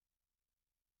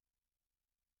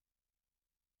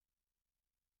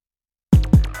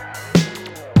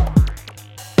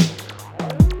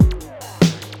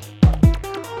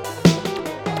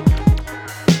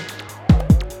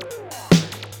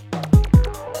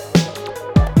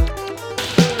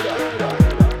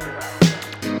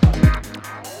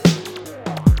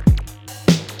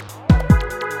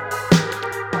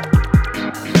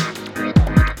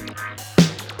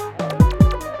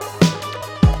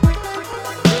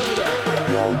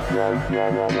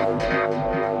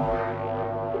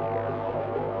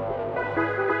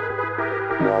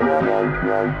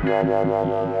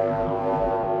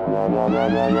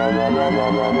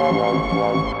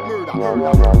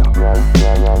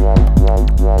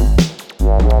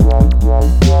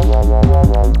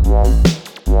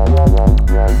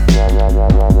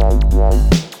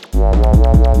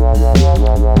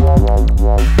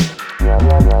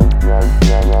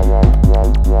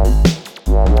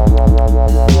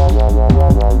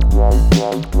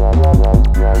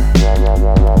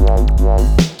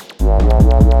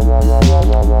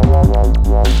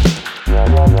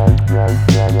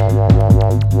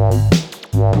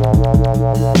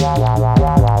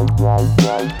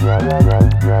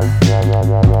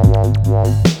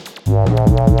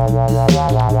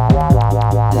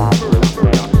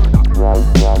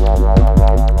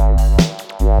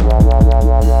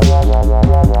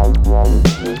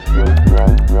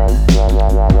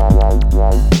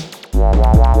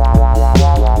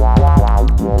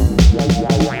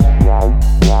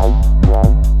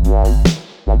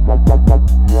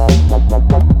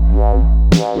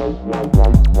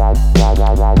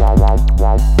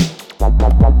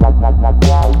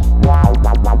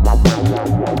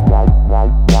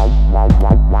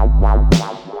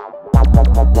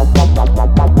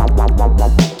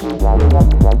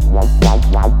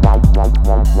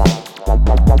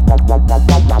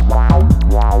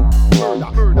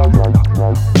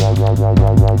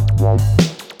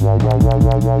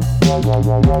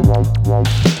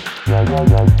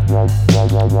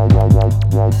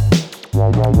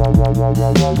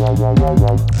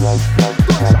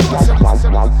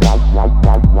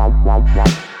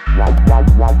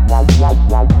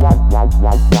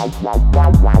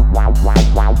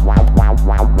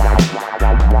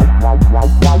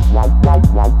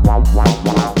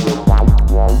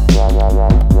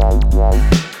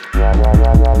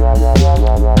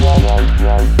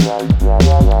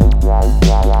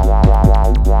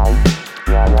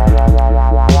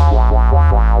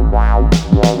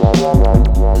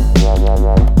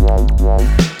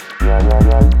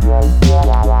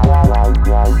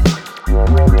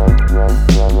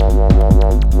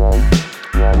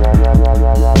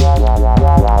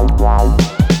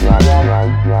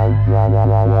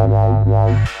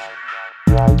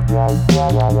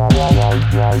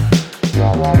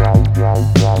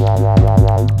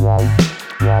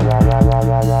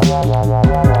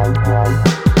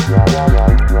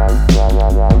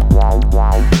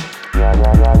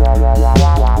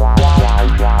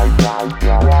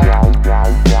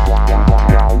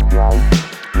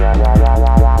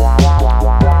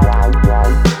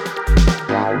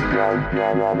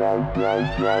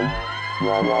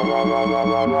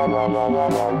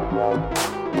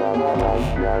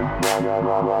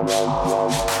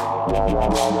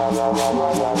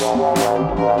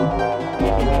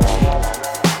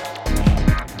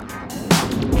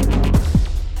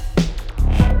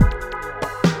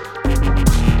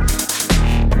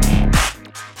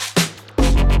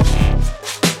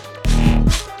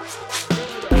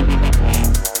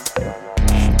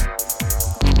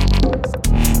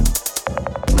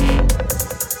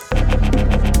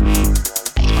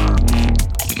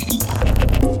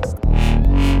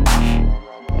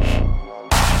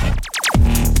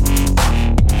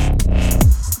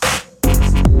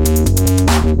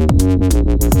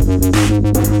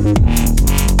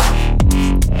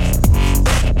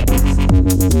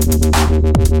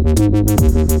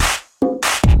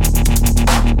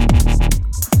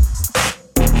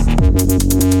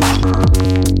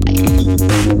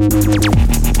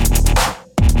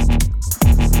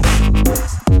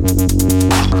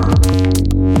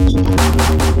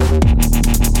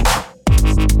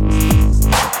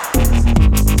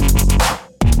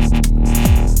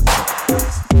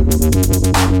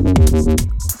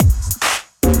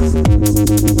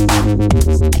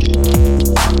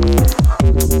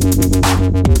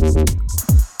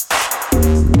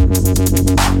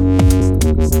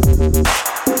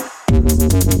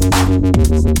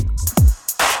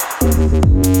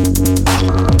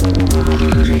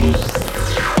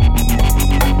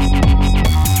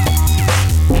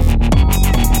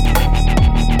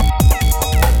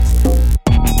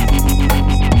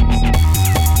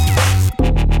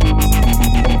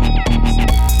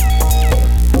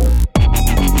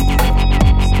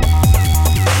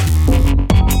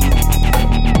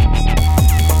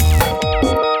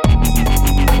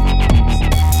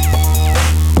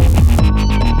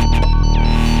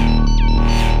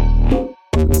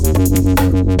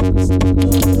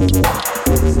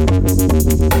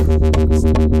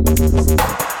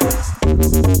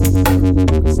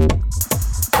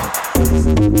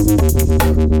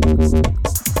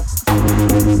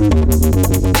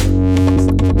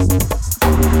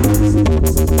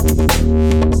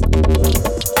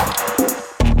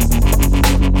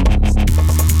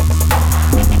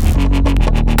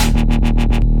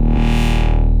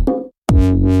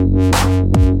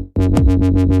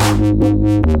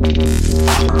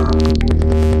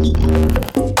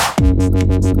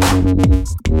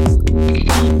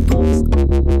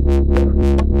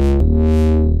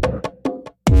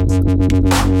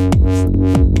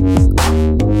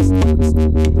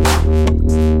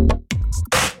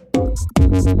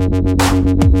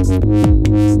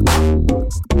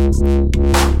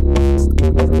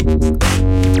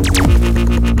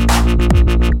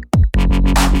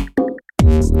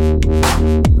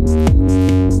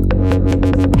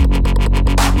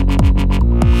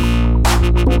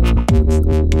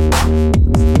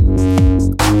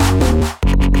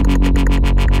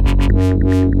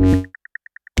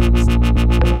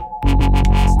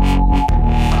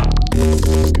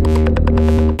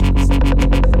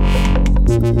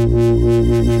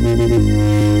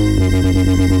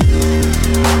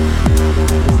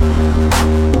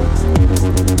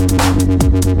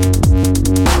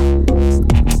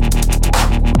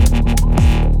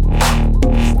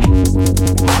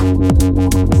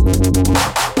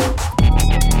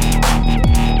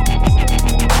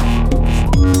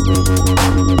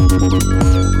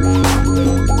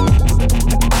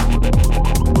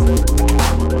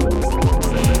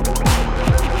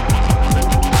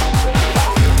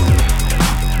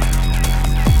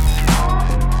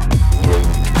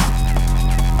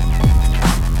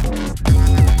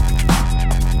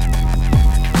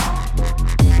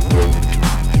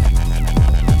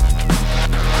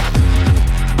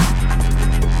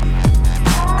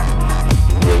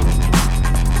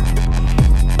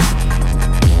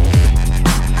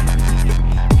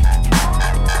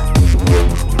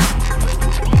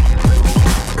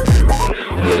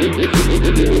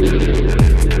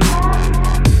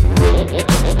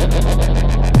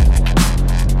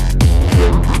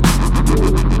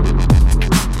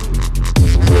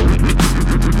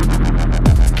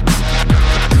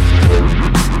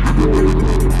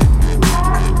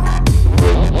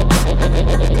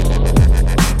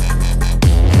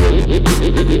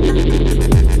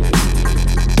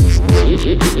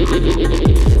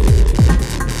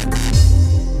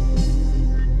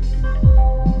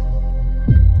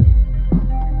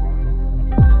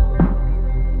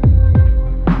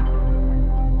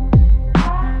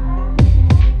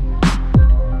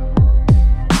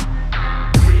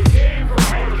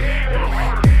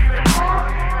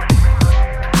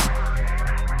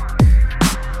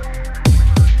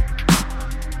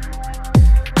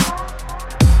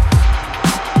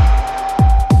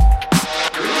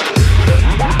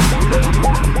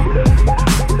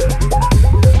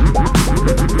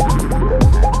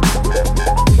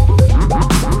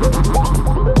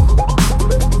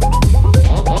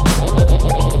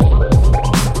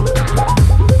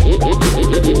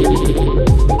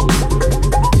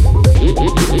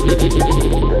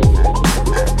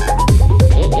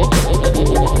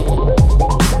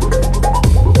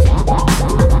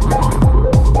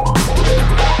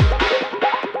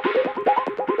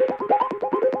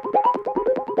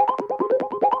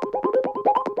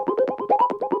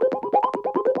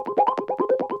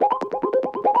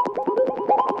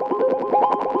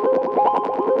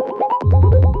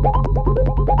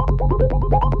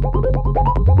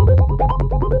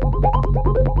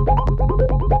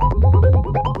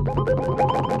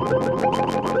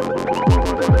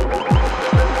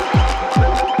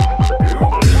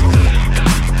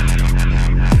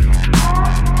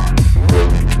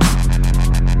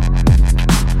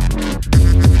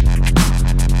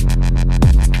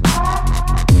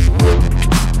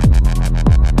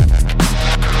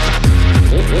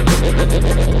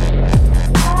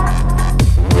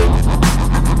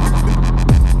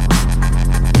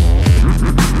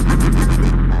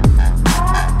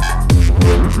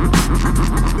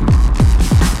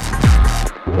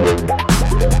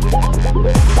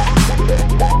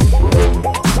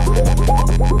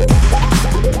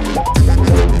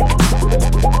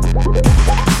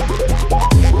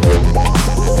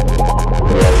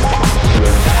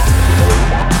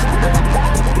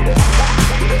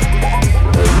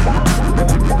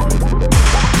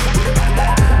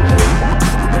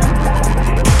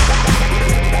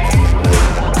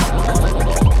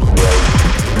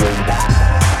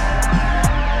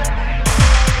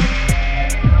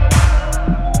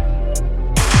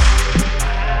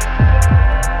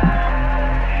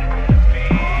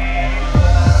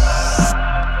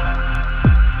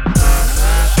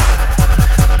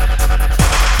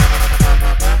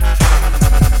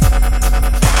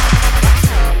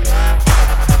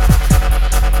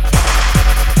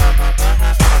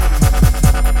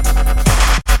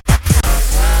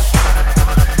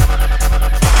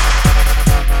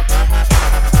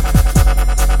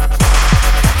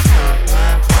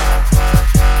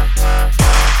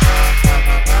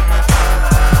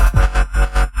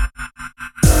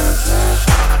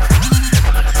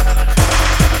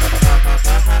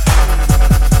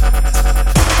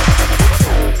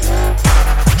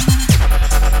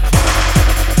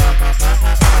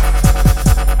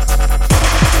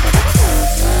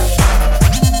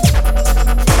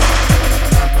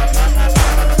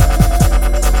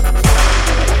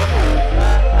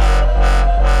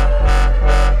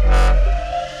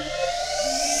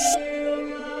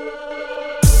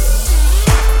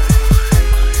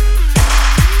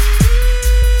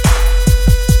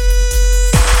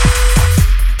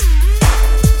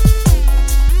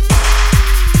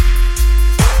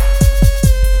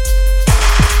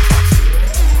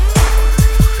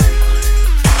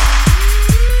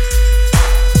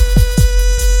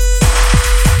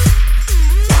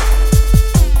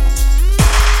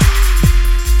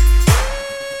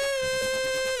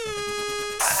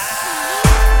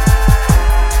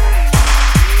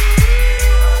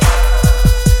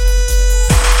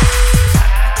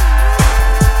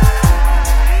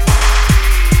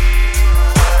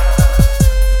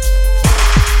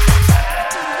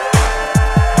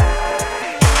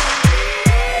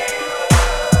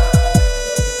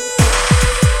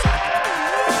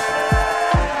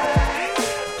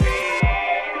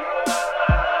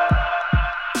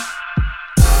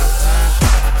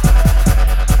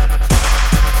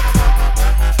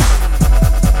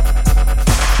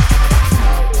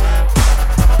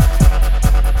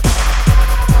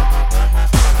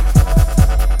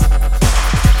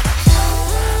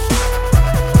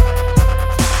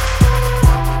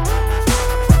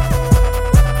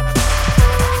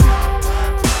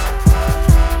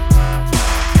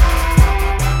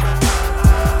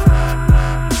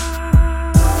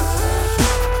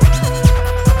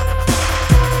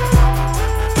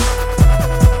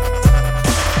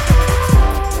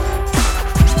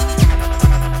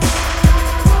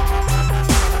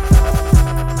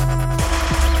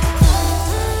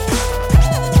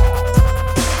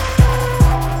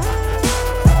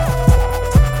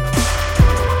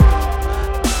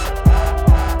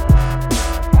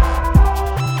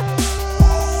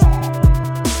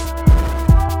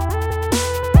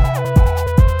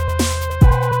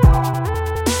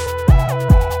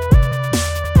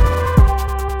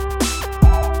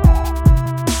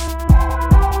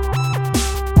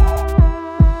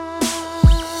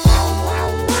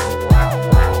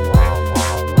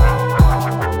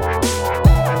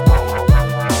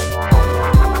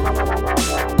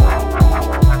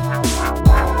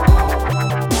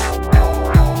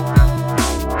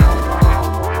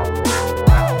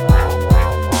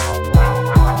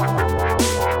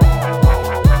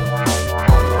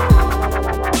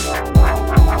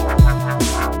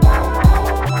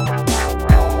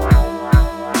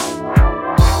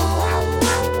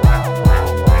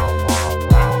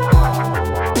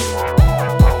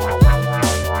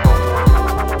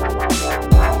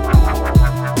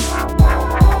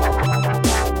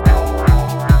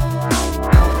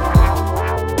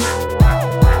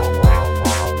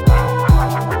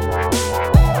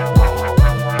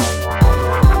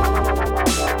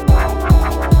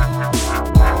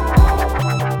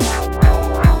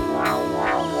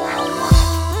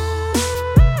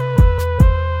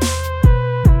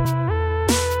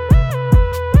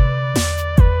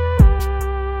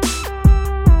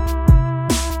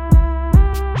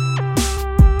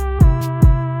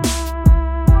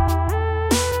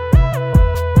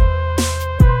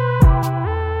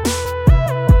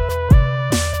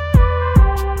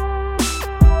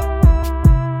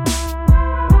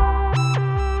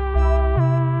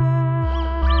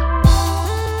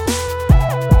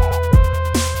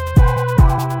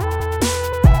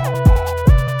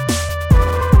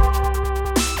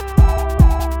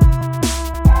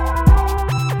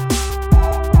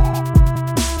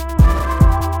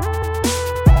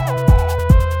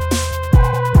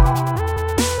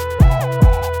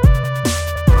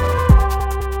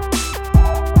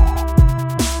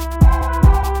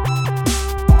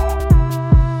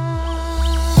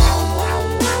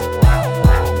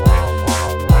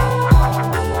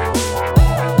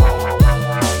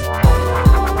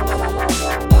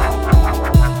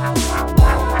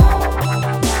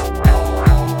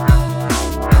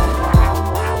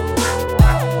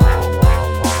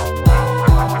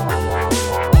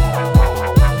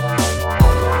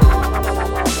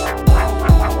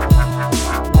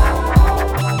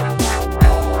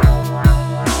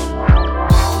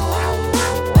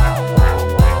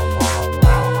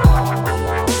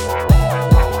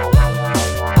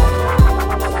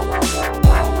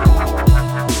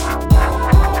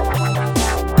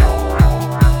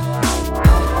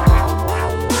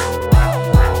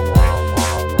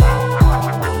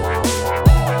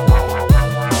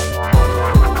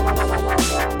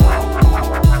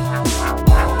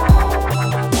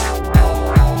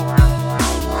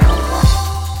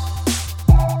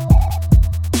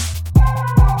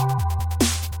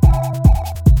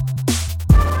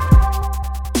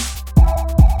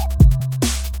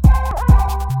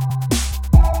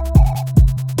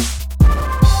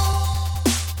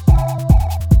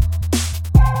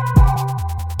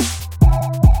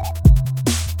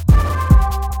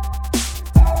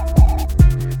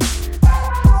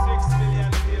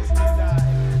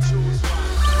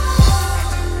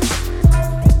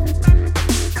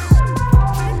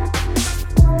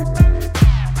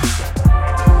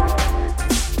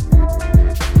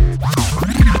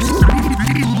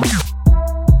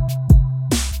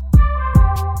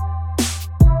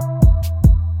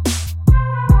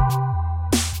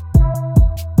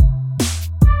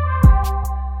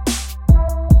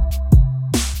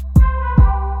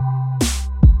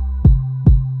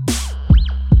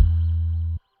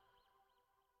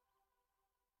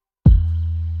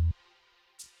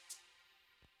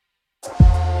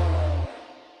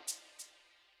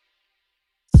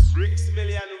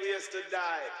 6,000,000 ways to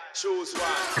die. Choose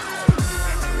one.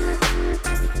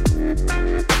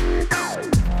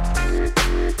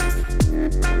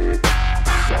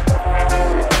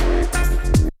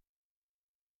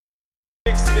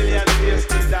 6,000,000 ways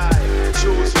to die.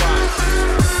 Choose one.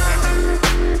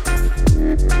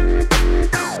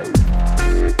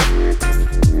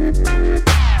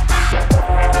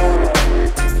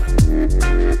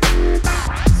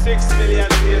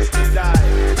 6,000,000 ways to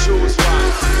die. Choose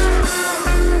one.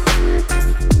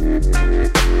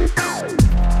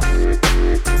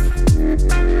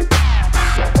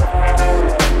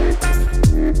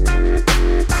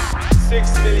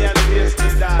 6,000,000 ways to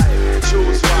die.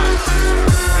 Choose one.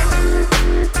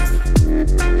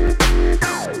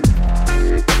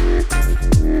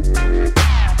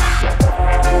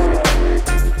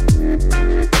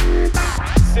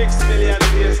 6,000,000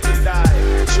 ways to die.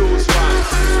 Choose one.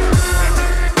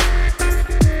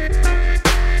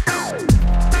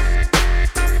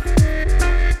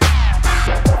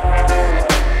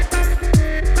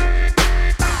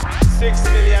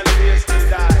 6,000,000 ways to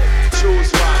die.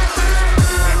 Choose one.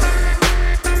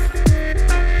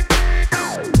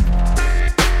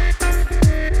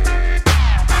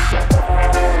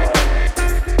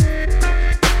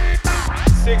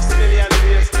 6,000,000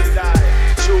 ways to die.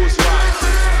 Choose one.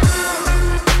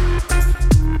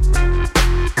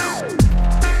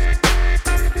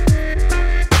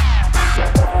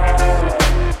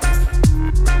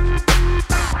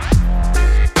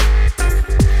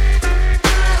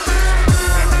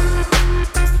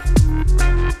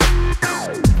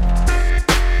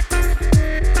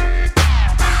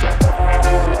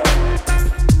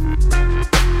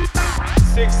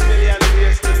 6,000,000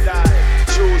 ways to die.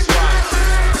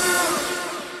 Choose one.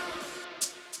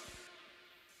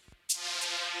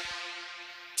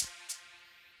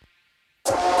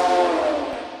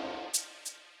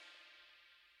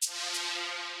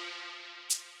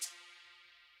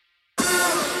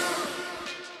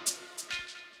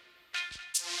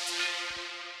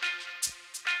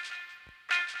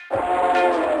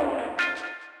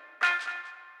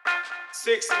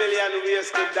 6,000,000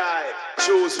 ways to die.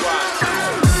 Choose one.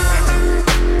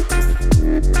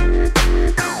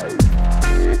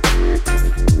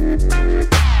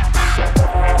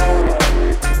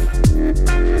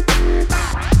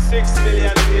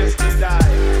 6,000,000 ways to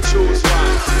die. Choose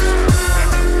one.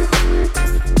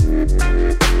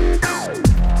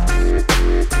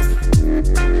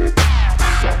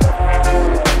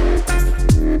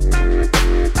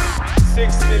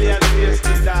 6,000,000 ways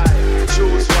to die.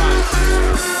 Choose one.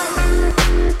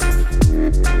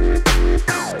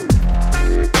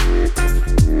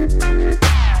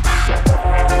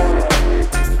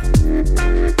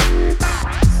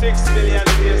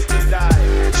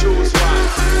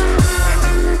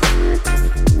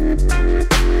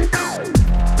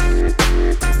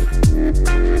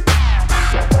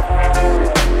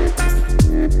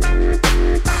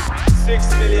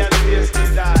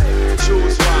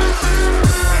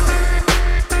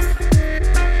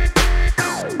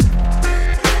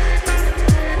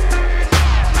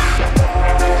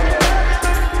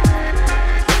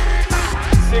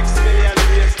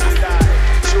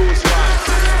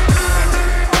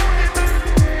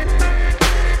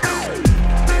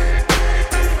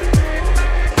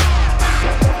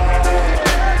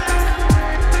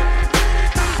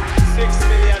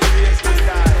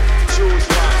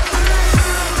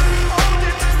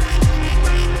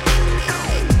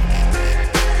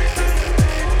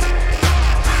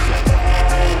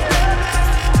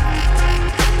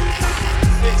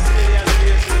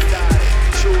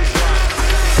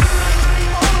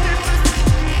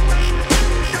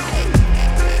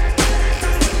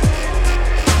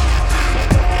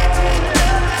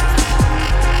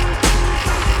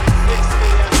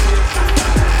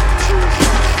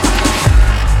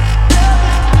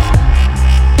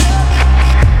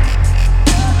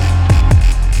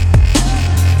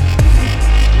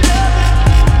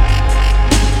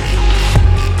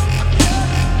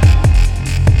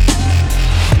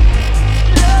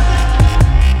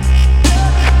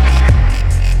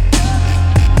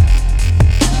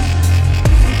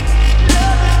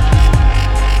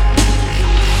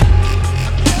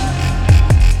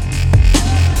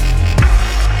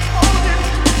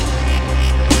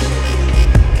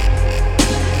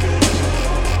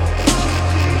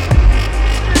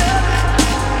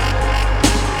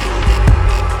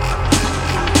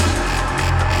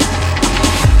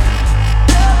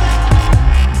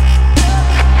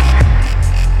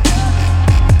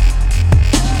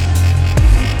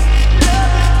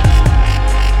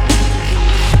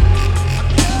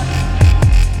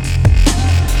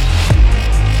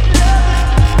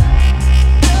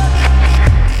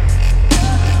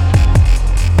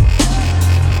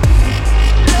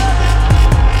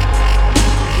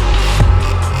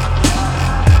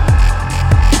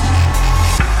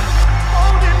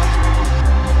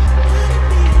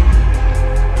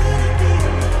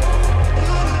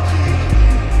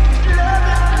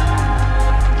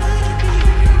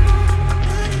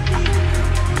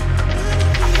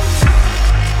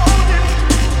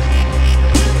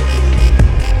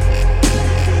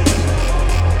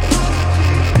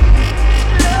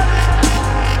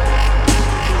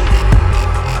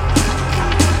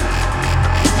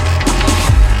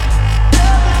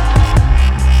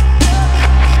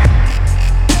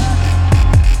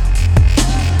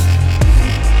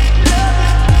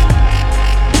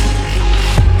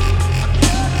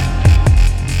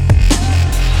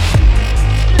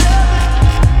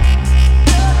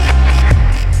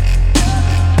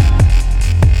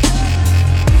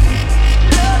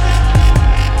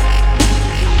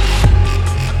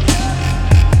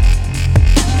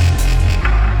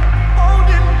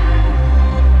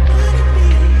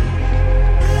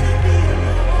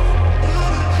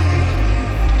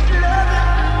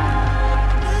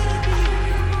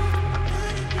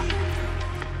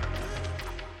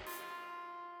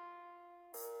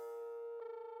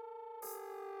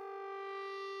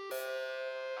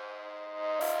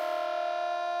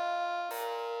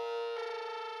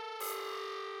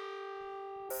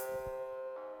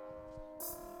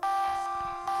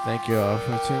 Thank you all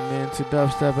for tuning in to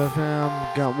Dubstep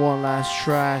FM. Got one last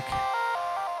track.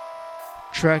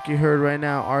 Track you heard right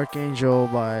now, Archangel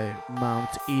by Mount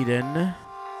Eden.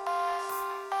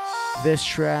 This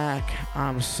track,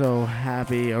 I'm So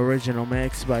Happy, original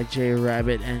mix by J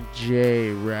Rabbit and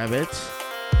J Rabbit.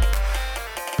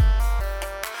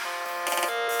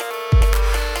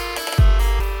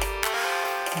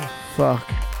 Fuck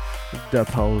the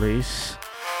police.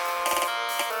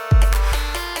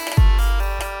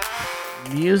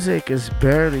 Music is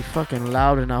barely fucking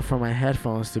loud enough for my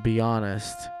headphones, to be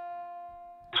honest.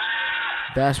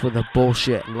 That's where the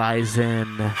bullshit lies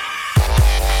in.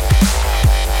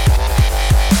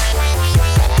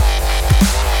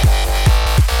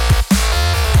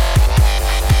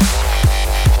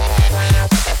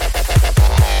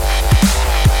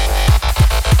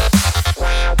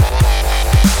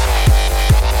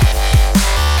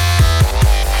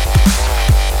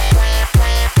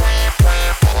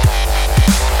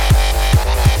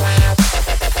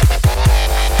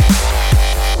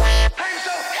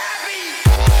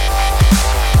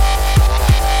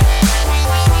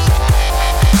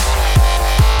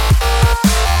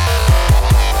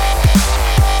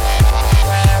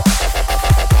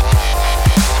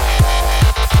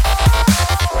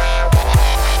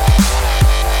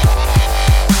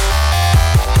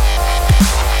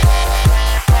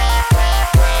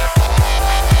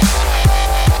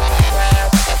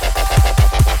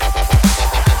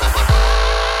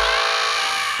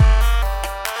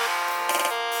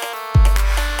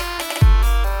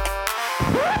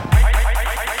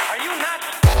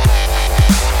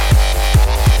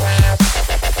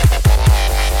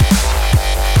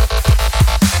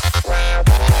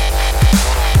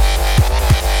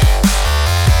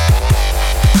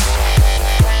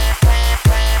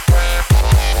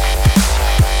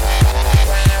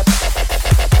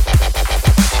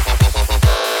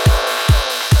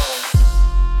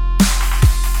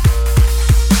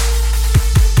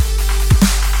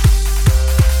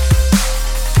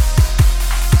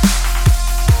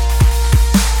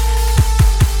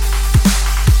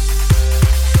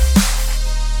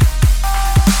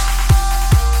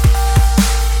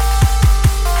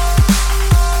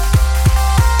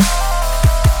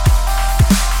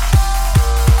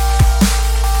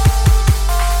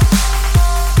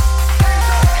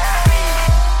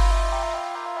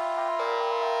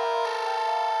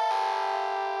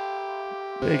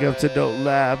 Big up to Dope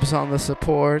Labs on the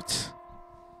support.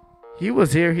 He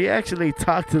was here. He actually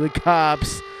talked to the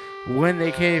cops when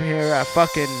they came here at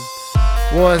fucking,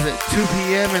 what was it, 2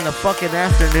 p.m. in the fucking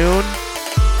afternoon?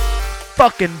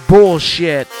 Fucking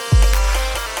bullshit.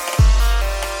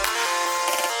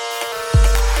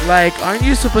 Like, aren't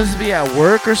you supposed to be at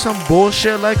work or some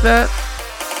bullshit like that?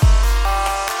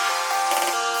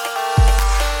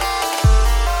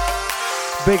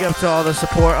 Big up to all the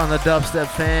support on the Dubstep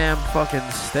Fam fucking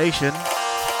station.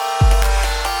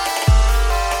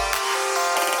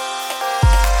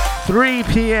 3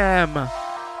 p.m.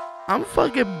 I'm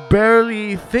fucking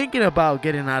barely thinking about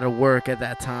getting out of work at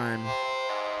that time.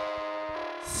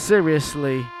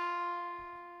 Seriously.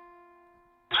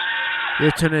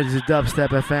 You're tuning to Dubstep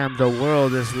FM. The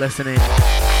world is listening.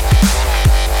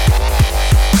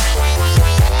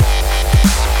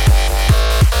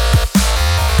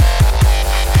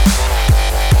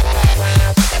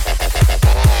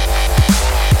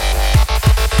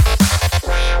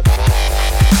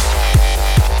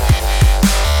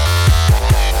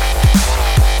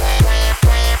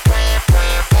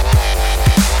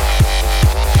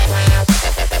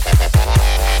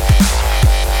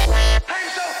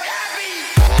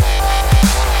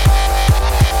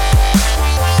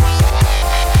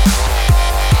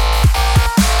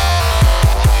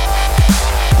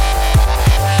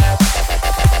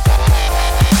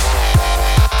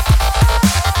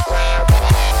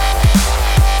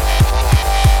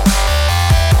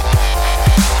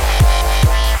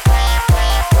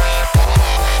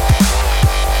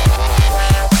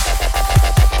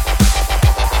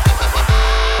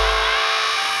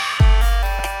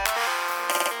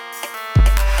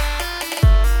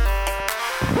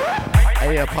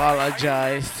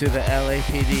 Apologize to the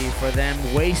LAPD for them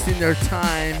wasting their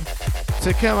time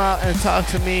to come out and talk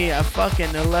to me at fucking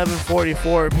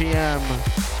 11:44 p.m.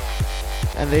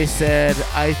 And they said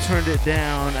I turned it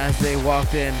down as they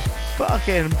walked in.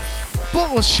 Fucking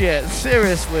bullshit,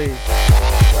 seriously.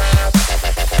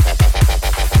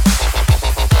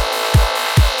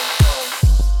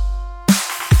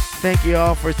 Thank you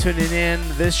all for tuning in.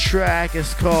 This track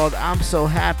is called I'm So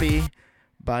Happy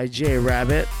by J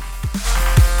Rabbit.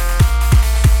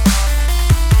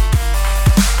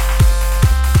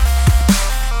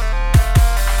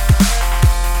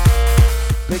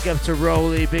 Big up to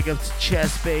Rolly, big up to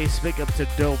Chest Bass, big up to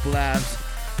Dope Labs,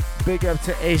 big up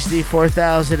to HD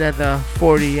 4000 and the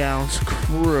 40 ounce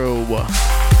crew.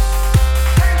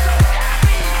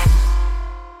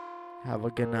 Have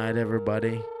a good night,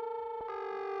 everybody.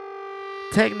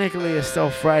 Technically, it's still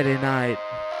Friday night,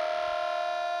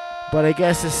 but I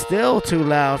guess it's still too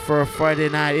loud for a Friday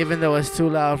night, even though it's too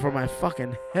loud for my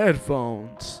fucking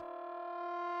headphones.